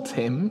taunt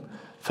him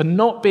for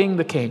not being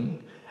the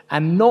king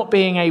and not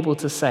being able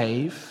to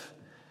save,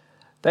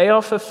 they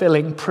are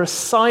fulfilling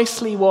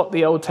precisely what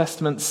the Old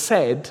Testament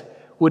said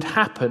would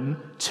happen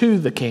to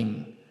the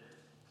king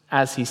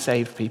as he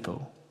saved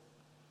people.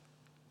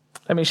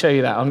 Let me show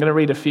you that. I'm going to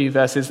read a few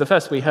verses. The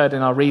first we heard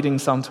in our reading,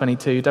 Psalm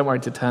 22. Don't worry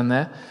to turn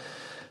there.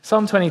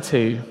 Psalm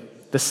 22,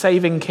 the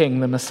saving king,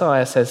 the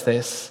Messiah, says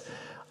this,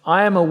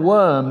 I am a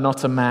worm,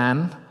 not a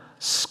man,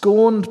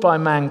 scorned by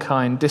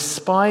mankind,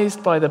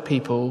 despised by the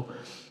people.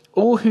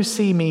 All who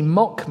see me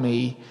mock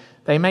me.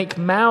 They make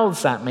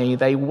mouths at me.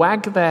 They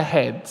wag their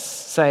heads,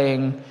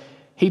 saying,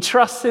 he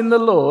trusts in the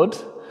Lord.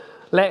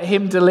 Let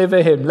him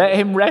deliver him. Let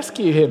him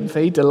rescue him, for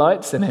he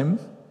delights in him.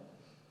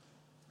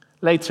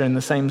 Later in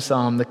the same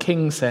psalm, the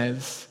king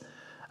says,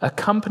 a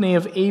company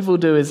of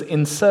evildoers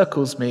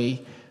encircles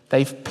me.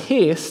 They've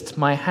pierced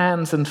my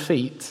hands and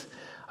feet.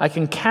 I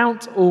can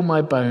count all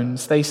my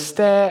bones. They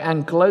stare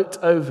and gloat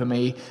over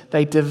me.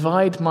 They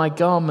divide my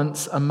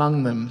garments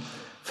among them.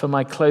 For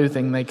my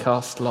clothing they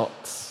cast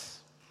lots.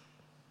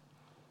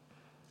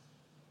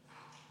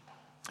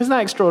 Isn't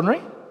that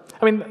extraordinary?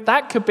 I mean,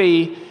 that could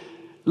be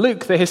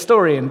Luke, the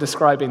historian,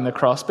 describing the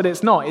cross, but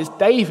it's not. It's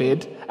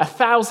David,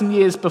 1,000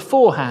 years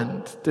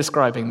beforehand,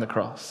 describing the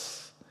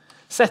cross,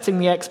 setting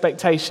the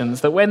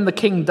expectations that when the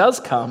king does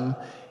come,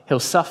 he'll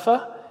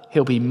suffer,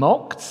 he'll be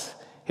mocked,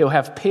 he'll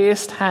have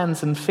pierced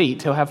hands and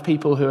feet, he'll have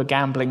people who are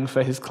gambling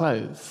for his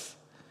clothes.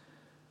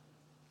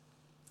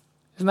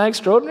 Isn't that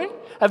extraordinary?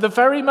 At the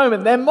very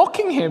moment they're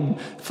mocking him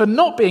for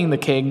not being the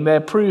king, they're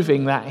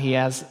proving that he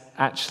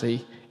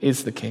actually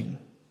is the king.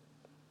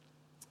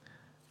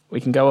 We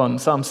can go on.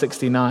 Psalm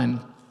 69,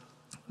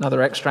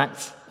 another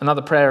extract,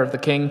 another prayer of the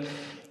king.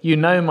 You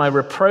know my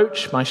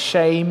reproach, my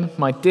shame,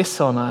 my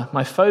dishonor.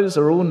 My foes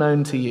are all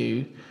known to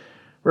you.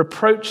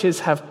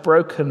 Reproaches have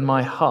broken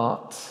my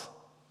heart,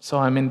 so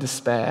I'm in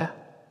despair.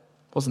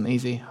 Wasn't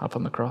easy up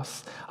on the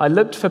cross. I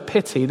looked for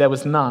pity, there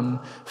was none.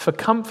 For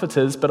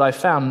comforters, but I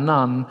found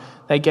none.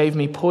 They gave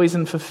me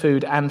poison for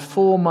food, and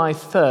for my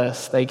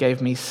thirst they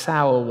gave me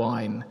sour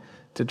wine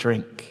to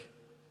drink.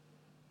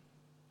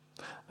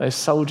 Those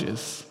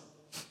soldiers,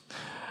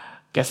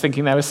 guess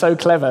thinking they were so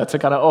clever to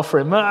kind of offer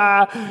him,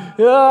 have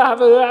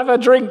a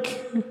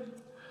drink.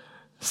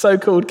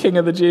 So-called King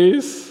of the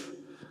Jews.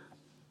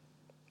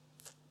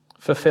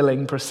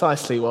 Fulfilling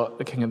precisely what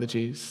the King of the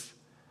Jews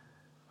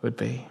would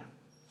be.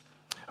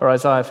 Or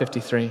Isaiah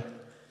 53.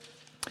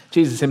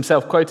 Jesus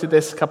himself quoted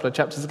this a couple of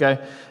chapters ago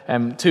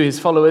to his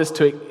followers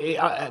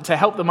to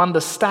help them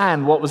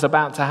understand what was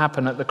about to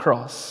happen at the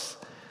cross.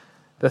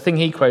 The thing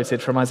he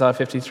quoted from Isaiah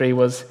 53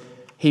 was,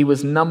 he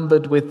was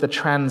numbered with the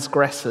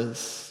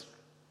transgressors,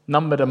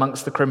 numbered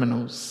amongst the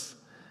criminals.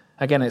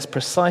 Again, it's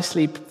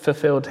precisely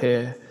fulfilled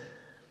here.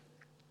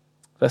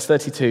 Verse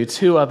 32,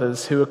 2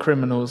 others who were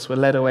criminals were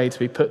led away to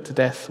be put to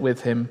death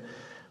with him.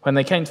 When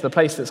they came to the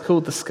place that's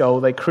called the Skull,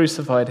 they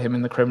crucified him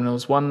and the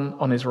criminals, one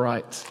on his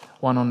right,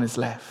 one on his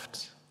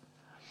left.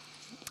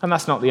 And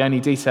that's not the only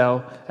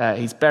detail.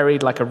 He's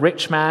buried like a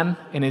rich man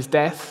in his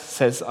death,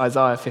 says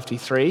Isaiah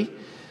 53.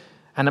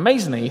 And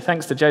amazingly,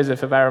 thanks to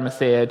Joseph of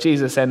Arimathea,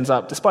 Jesus ends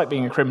up, despite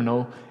being a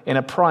criminal, in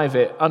a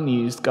private,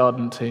 unused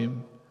garden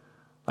tomb,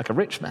 like a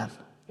rich man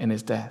in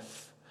his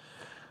death.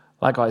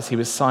 Likewise, he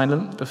was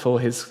silent before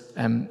his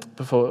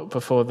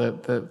before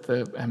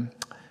the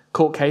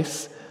court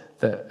case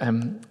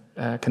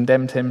that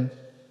condemned him.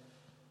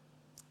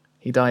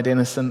 He died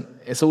innocent.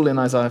 It's all in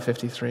Isaiah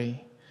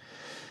 53.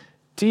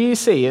 Do you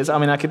see?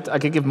 I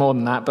could give more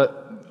than that,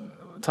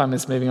 but time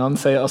is moving on,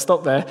 so I'll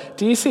stop there.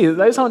 Do you see that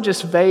those aren't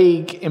just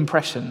vague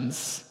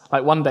impressions,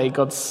 like one day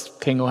God's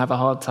king will have a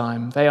hard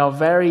time? They are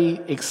very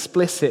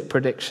explicit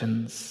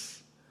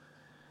predictions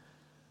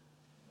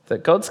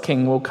that God's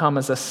king will come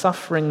as a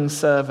suffering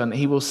servant.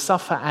 He will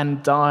suffer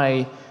and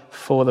die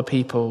for the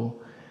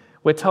people.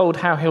 We're told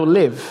how he'll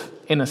live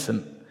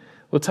innocent.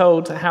 We're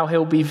told how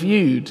he'll be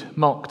viewed,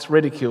 mocked,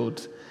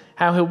 ridiculed,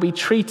 how he'll be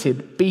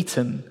treated,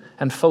 beaten,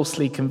 and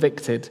falsely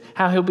convicted,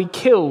 how he'll be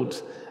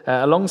killed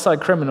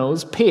alongside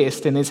criminals,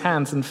 pierced in his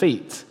hands and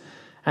feet,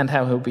 and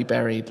how he'll be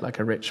buried like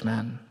a rich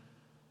man.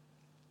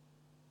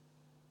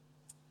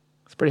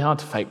 It's pretty hard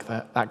to fake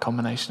that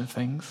combination of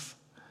things.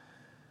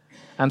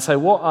 And so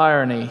what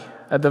irony,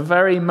 at the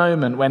very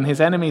moment when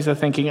his enemies are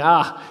thinking,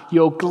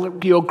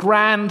 your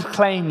grand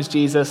claims,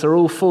 Jesus, are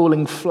all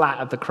falling flat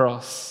at the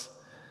cross.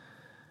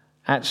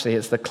 Actually,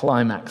 it's the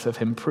climax of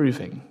him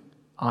proving,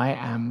 I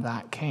am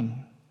that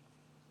king.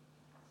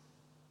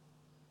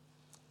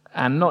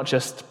 And not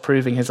just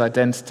proving his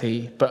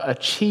identity, but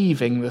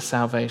achieving the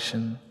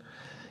salvation.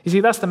 You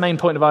see, that's the main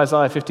point of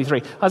Isaiah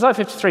 53. Isaiah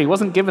 53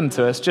 wasn't given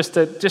to us just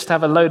to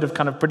have a load of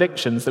kind of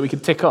predictions that we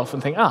could tick off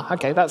and think,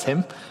 okay, that's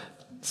him.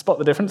 Spot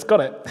the difference, got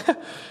it. It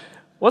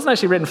wasn't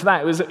actually written for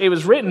that. It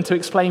was written to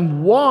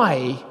explain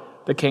why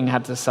the king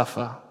had to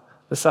suffer.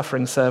 The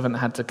suffering servant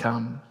had to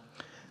come.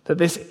 That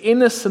this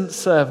innocent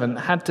servant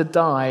had to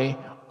die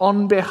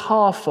on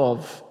behalf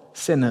of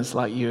sinners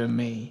like you and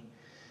me.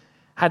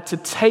 Had to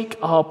take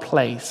our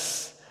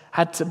place,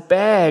 had to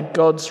bear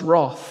God's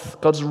wrath,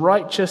 God's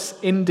righteous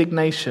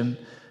indignation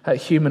at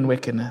human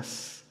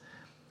wickedness.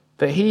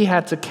 That he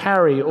had to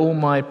carry all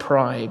my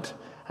pride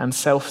and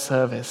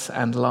self-service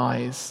and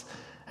lies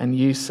and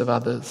use of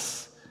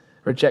others,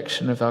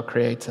 rejection of our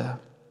Creator.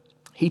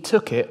 He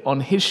took it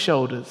on his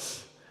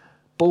shoulders,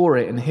 bore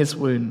it in his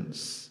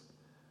wounds.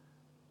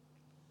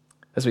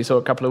 As we saw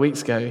a couple of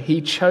weeks ago,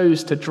 he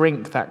chose to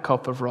drink that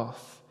cup of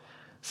wrath,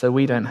 so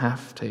we don't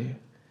have to.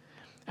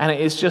 And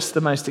it is just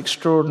the most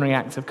extraordinary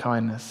act of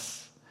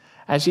kindness.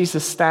 As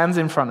Jesus stands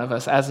in front of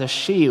us as a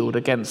shield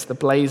against the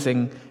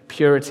blazing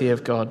purity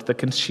of God, the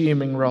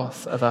consuming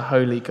wrath of a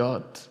holy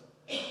God.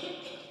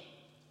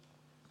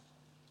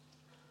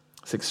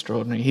 It's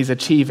extraordinary. He's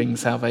achieving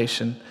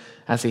salvation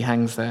as he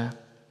hangs there.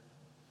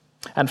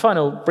 And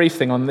final brief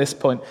thing on this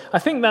point, I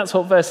think that's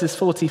what verses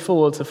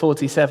 44 to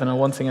 47 are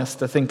wanting us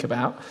to think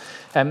about.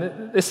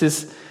 This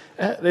is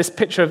this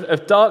picture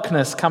of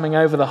darkness coming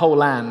over the whole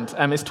land.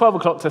 It's 12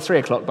 o'clock to 3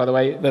 o'clock, by the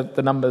way,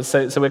 the numbers.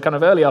 So we're kind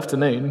of early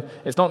afternoon.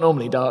 It's not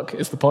normally dark,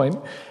 is the point.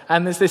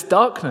 And there's this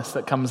darkness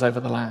that comes over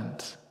the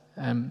land.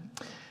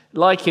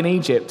 Like in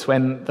Egypt,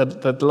 when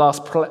the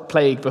last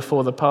plague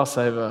before the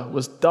Passover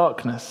was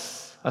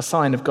darkness, a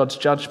sign of God's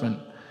judgment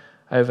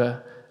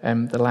over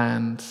the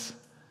land.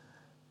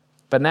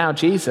 But now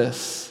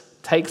Jesus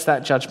takes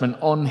that judgment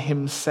on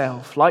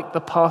himself, like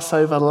the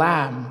Passover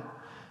lamb,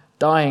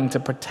 dying to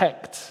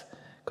protect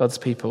God's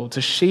people,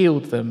 to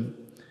shield them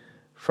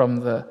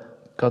from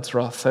God's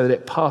wrath so that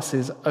it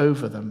passes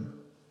over them.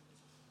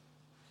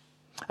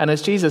 And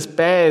as Jesus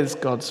bears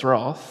God's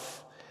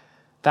wrath,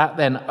 that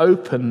then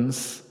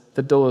opens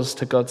the doors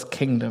to God's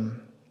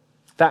kingdom.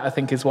 That, I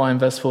think, is why in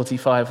verse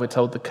 45 we're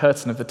told the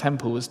curtain of the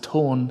temple was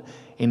torn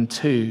in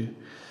two.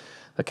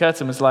 The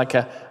curtain was like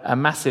a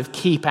massive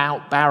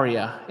keep-out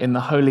barrier in the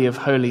Holy of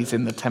Holies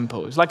in the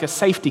temple. It was like a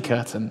safety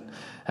curtain.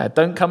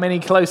 Don't come any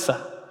closer.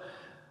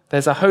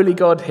 There's a holy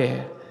God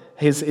here.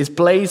 His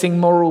blazing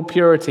moral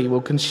purity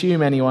will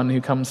consume anyone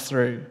who comes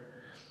through.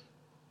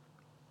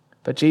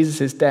 But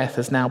Jesus' death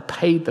has now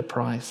paid the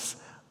price,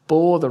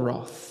 bore the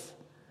wrath.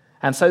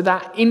 And so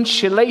that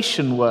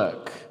insulation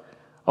work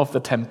of the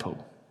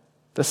temple,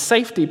 the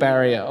safety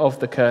barrier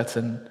of the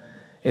curtain,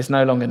 is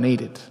no longer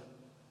needed.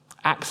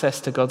 Access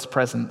to God's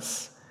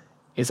presence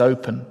is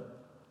open.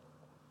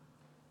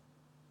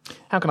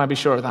 How can I be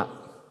sure of that?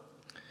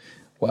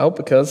 Well,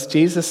 because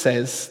Jesus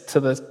says to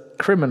the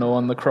criminal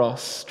on the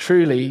cross,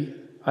 "Truly,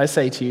 I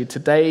say to you,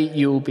 today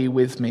you will be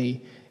with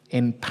me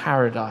in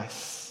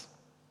paradise."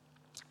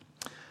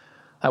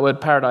 That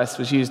word paradise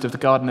was used of the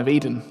Garden of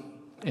Eden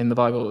in the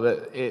Bible.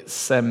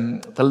 It's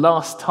the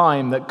last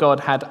time that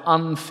God had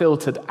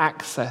unfiltered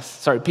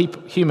access,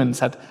 humans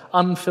had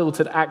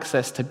unfiltered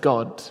access to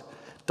God,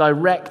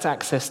 direct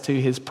access to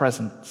his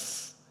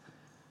presence,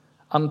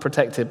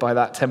 unprotected by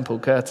that temple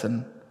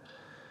curtain.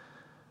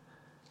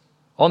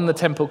 On the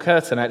temple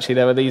curtain, actually,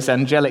 there were these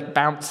angelic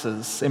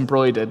bouncers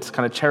embroidered,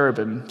 kind of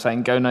cherubim,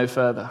 saying, "Go no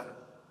further."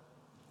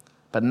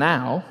 But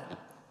now,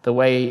 the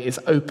way is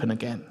open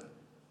again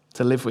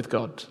to live with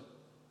God,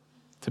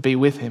 to be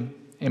with him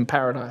in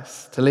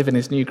paradise, to live in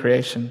his new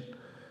creation.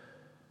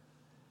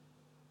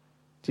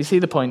 Do you see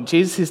the point?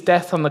 Jesus'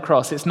 death on the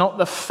cross, it's not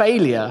the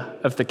failure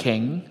of the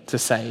king to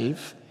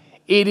save.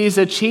 It is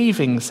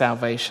achieving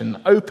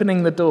salvation,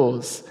 opening the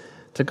doors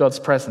to God's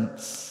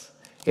presence.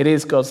 It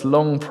is God's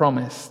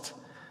long-promised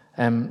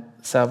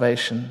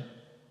salvation.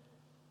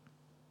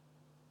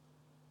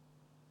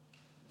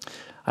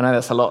 I know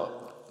that's a lot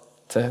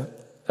to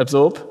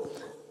absorb.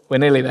 We're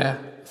nearly there.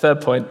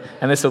 Third point,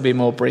 and this will be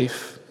more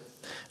brief.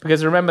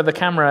 Because remember, the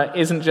camera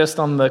isn't just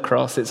on the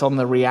cross, it's on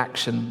the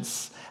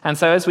reactions. And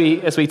so as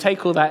we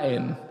take all that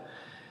in,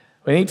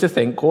 we need to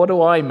think, what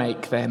do I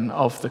make then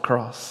of the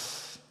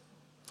cross?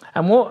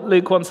 And what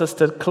Luke wants us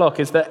to clock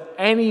is that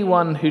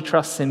anyone who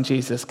trusts in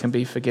Jesus can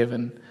be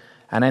forgiven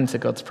and enter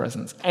God's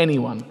presence.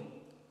 Anyone.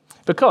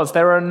 Because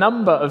there are a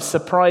number of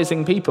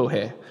surprising people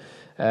here.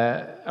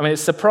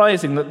 It's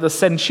surprising that the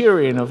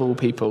centurion of all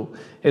people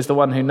is the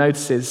one who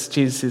notices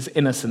Jesus'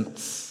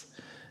 innocence.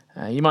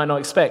 You might not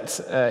expect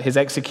his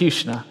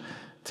executioner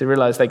to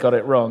realize they got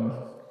it wrong.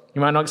 You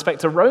might not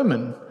expect a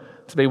Roman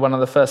to be one of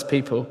the first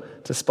people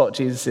to spot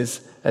Jesus'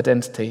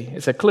 identity.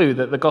 It's a clue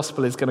that the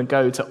gospel is going to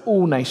go to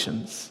all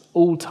nations,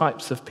 all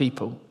types of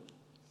people.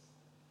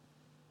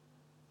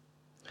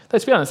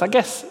 Let's be honest, I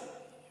guess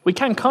we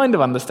can kind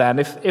of understand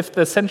if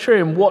the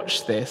centurion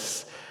watched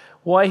this,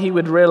 why he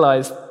would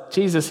realize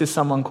Jesus is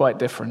someone quite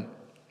different.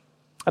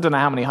 I don't know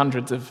how many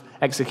hundreds of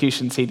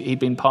executions he'd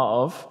been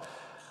part of.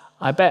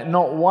 I bet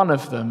not one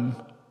of them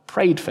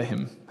prayed for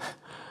him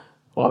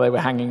while they were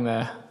hanging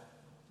there.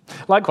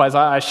 Likewise,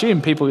 I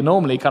assume people who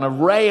normally kind of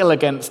rail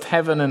against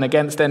heaven and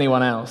against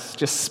anyone else,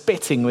 just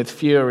spitting with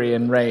fury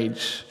and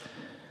rage.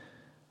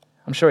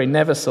 I'm sure he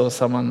never saw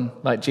someone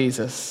like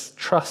Jesus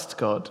trust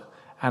God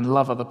and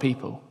love other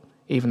people,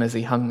 even as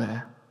he hung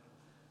there.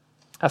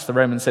 That's the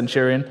Roman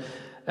centurion.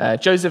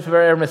 Joseph of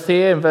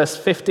Arimathea in verse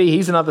 50,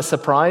 he's another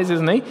surprise,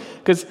 isn't he?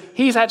 Because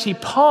he's actually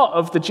part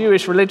of the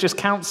Jewish religious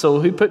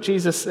council who put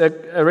Jesus,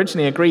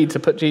 originally agreed to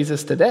put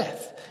Jesus to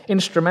death,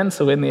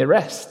 instrumental in the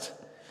arrest.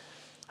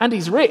 And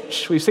he's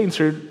rich. We've seen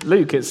through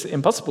Luke it's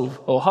impossible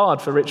or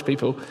hard for rich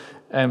people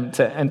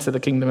to enter the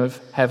kingdom of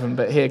heaven,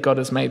 but here God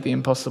has made the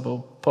impossible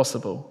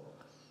possible.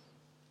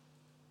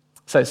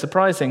 So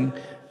surprising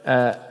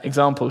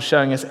example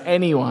showing us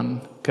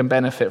anyone can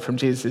benefit from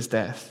Jesus'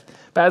 death.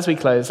 But as we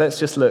close, let's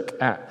just look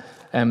at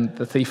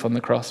the thief on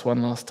the cross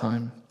one last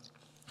time.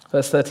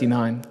 Verse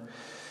 39.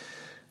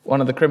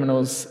 One of the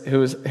criminals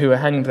who were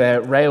hanged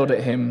there railed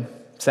at him,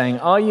 saying,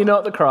 "Are you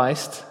not the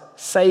Christ?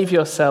 Save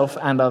yourself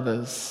and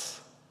others."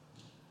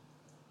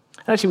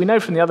 And actually, we know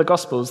from the other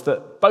Gospels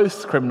that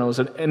both criminals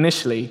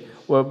initially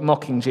were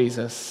mocking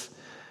Jesus.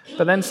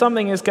 But then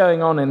something is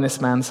going on in this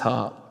man's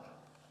heart.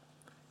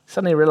 He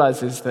suddenly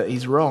realizes that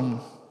he's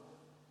wrong.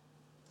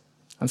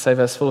 And so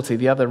verse 40,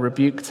 the other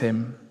rebuked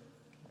him.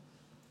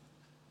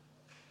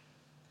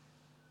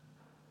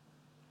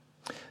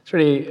 It's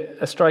really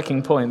a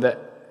striking point that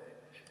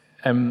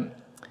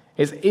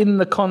it's in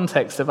the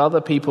context of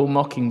other people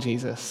mocking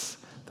Jesus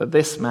that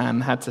this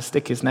man had to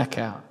stick his neck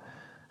out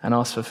and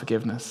ask for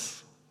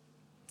forgiveness.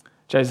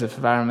 Joseph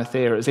of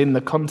Arimathea, it was in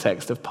the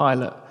context of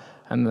Pilate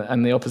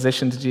and the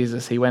opposition to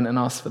Jesus, he went and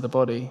asked for the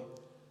body.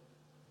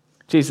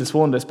 Jesus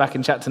warned us back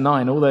in chapter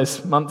 9, all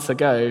those months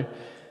ago,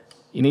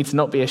 you need to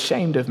not be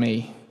ashamed of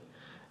me.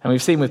 And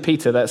we've seen with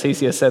Peter that's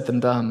easier said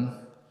than done.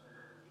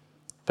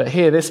 But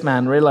here this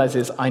man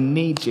realizes, I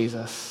need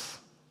Jesus.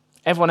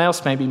 Everyone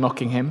else may be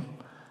mocking him.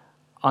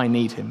 I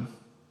need him.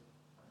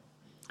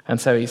 And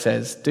so he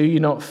says, do you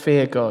not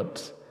fear God,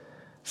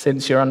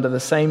 since you're under the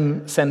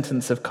same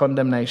sentence of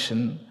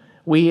condemnation?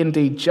 We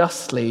indeed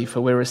justly, for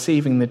we're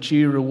receiving the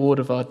due reward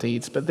of our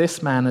deeds, but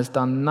this man has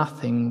done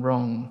nothing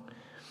wrong.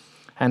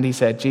 And he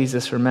said,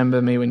 Jesus,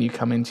 remember me when you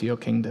come into your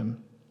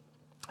kingdom.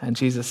 And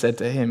Jesus said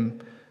to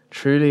him,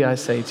 truly I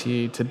say to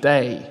you,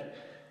 today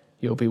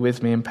you'll be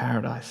with me in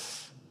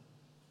paradise.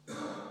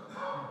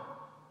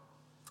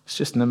 It's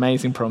just an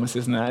amazing promise,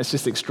 isn't it? It's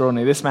just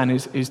extraordinary. This man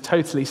who's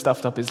totally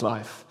stuffed up his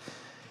life.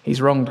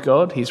 He's wronged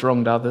God, he's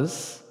wronged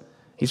others,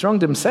 he's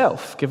wronged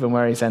himself, given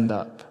where he's ended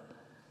up.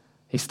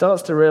 He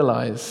starts to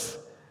realize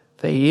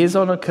that he is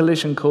on a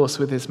collision course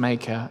with his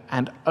Maker,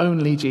 and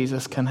only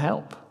Jesus can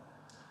help.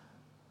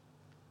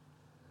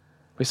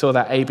 We saw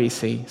that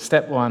ABC.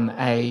 Step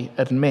 1A,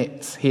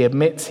 admit. He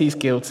admits he's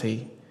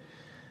guilty.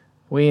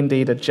 We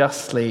indeed are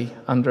justly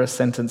under a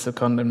sentence of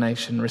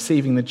condemnation,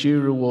 receiving the due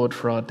reward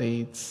for our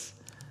deeds.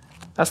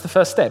 That's the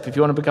first step. If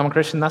you want to become a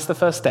Christian, that's the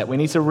first step. We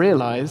need to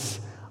realize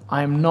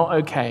I am not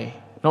okay,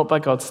 not by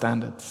God's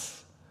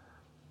standards.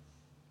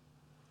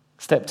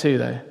 Step 2,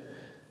 though,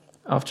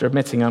 after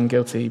admitting I'm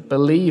guilty,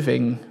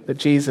 believing that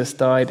Jesus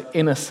died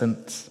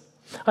innocent.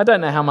 I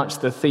don't know how much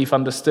the thief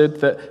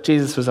understood that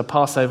Jesus was a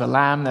Passover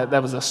lamb, that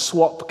there was a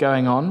swap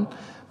going on,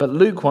 but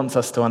Luke wants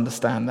us to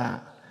understand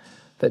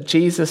that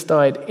Jesus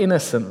died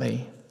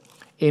innocently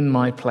in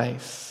my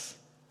place.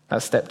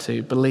 That's step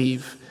 2,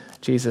 believe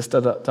Jesus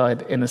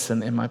died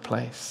innocent in my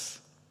place.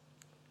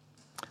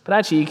 But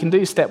actually, you can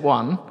do step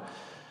 1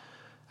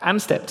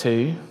 and step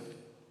 2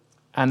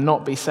 and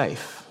not be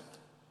safe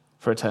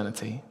for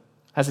eternity.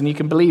 As in, you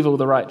can believe all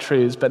the right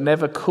truths, but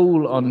never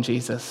call on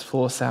Jesus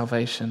for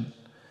salvation.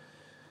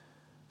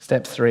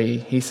 Step 3,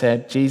 he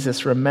said,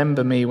 Jesus,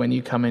 remember me when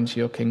you come into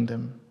your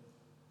kingdom.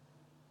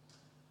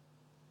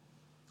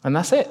 And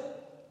that's it.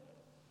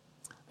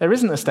 There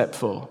isn't a step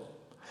 4.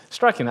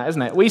 Striking that,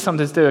 isn't it? We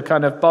sometimes do a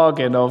kind of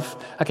bargain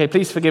of, okay,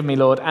 please forgive me,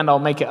 Lord, and I'll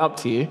make it up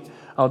to you.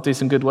 I'll do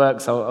some good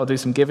works, I'll do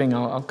some giving,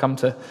 I'll come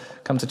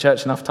to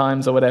church enough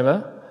times or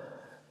whatever.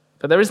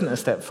 But there isn't a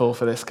step 4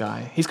 for this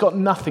guy. He's got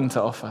nothing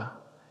to offer.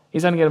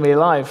 He's only going to be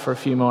alive for a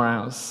few more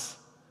hours.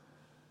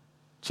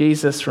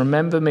 Jesus,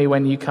 remember me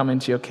when you come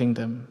into your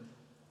kingdom.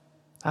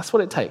 That's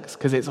what it takes,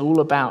 because it's all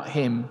about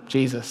him,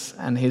 Jesus,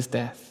 and his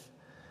death.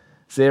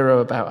 0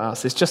 about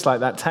us. It's just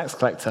like that tax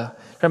collector.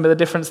 Remember the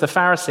difference? The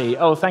Pharisee,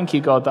 oh, thank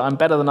you, God, that I'm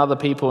better than other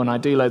people and I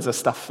do loads of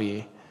stuff for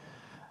you.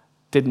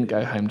 Didn't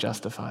go home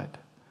justified.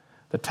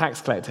 The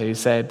tax collector who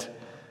said,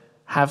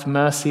 have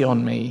mercy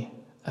on me,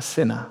 a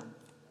sinner.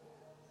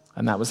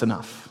 And that was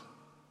enough.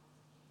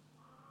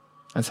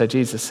 And so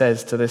Jesus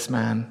says to this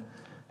man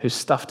who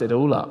stuffed it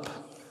all up,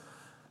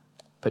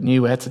 but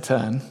knew where to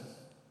turn,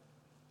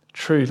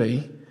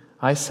 truly,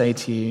 I say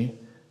to you,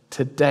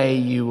 today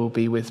you will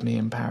be with me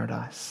in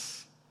paradise.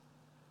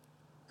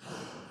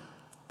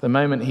 The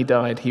moment he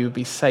died, he would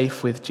be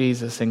safe with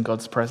Jesus in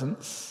God's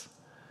presence,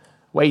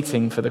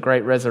 waiting for the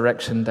great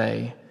resurrection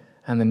day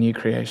and the new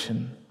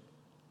creation.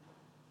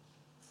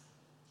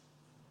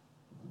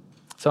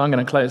 So I'm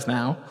going to close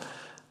now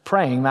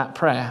praying that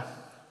prayer.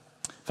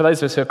 For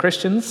those of us who are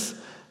Christians,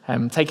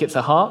 take it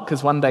to heart,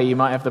 because one day you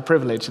might have the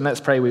privilege, and let's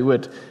pray we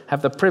would,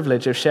 have the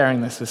privilege of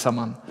sharing this with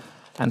someone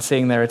and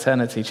seeing their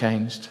eternity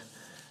changed.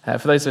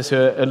 For those of us who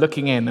are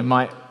looking in and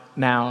might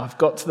now have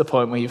got to the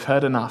point where you've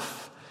heard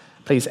enough,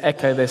 please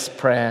echo this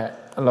prayer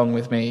along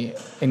with me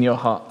in your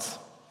heart.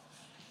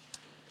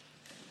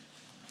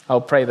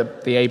 I'll pray the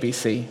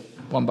ABC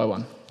one by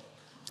one.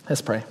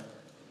 Let's pray.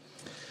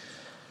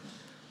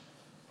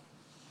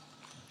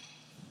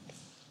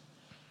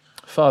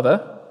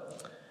 Father,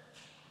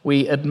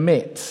 we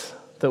admit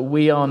that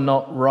we are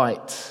not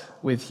right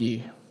with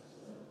you.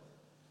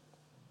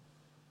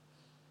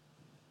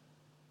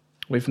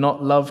 We've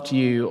not loved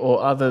you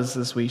or others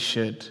as we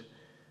should.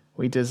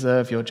 We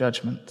deserve your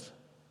judgment.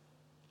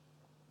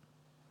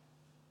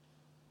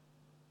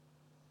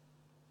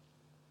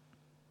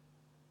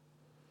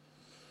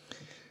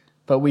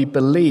 But we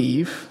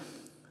believe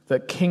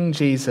that King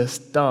Jesus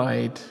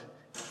died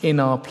in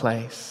our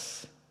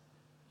place,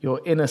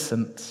 your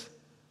innocent,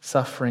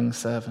 suffering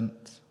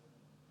servant.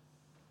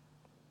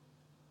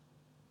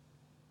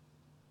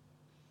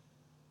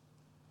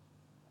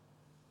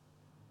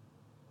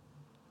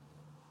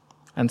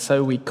 And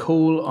so we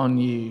call on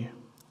you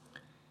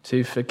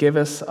to forgive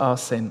us our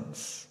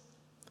sins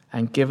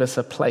and give us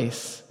a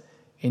place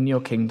in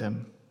your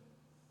kingdom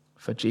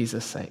for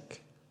Jesus'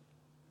 sake.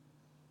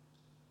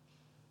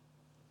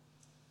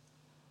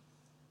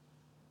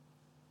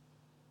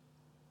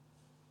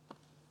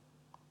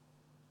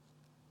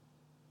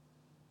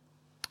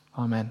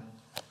 Amen.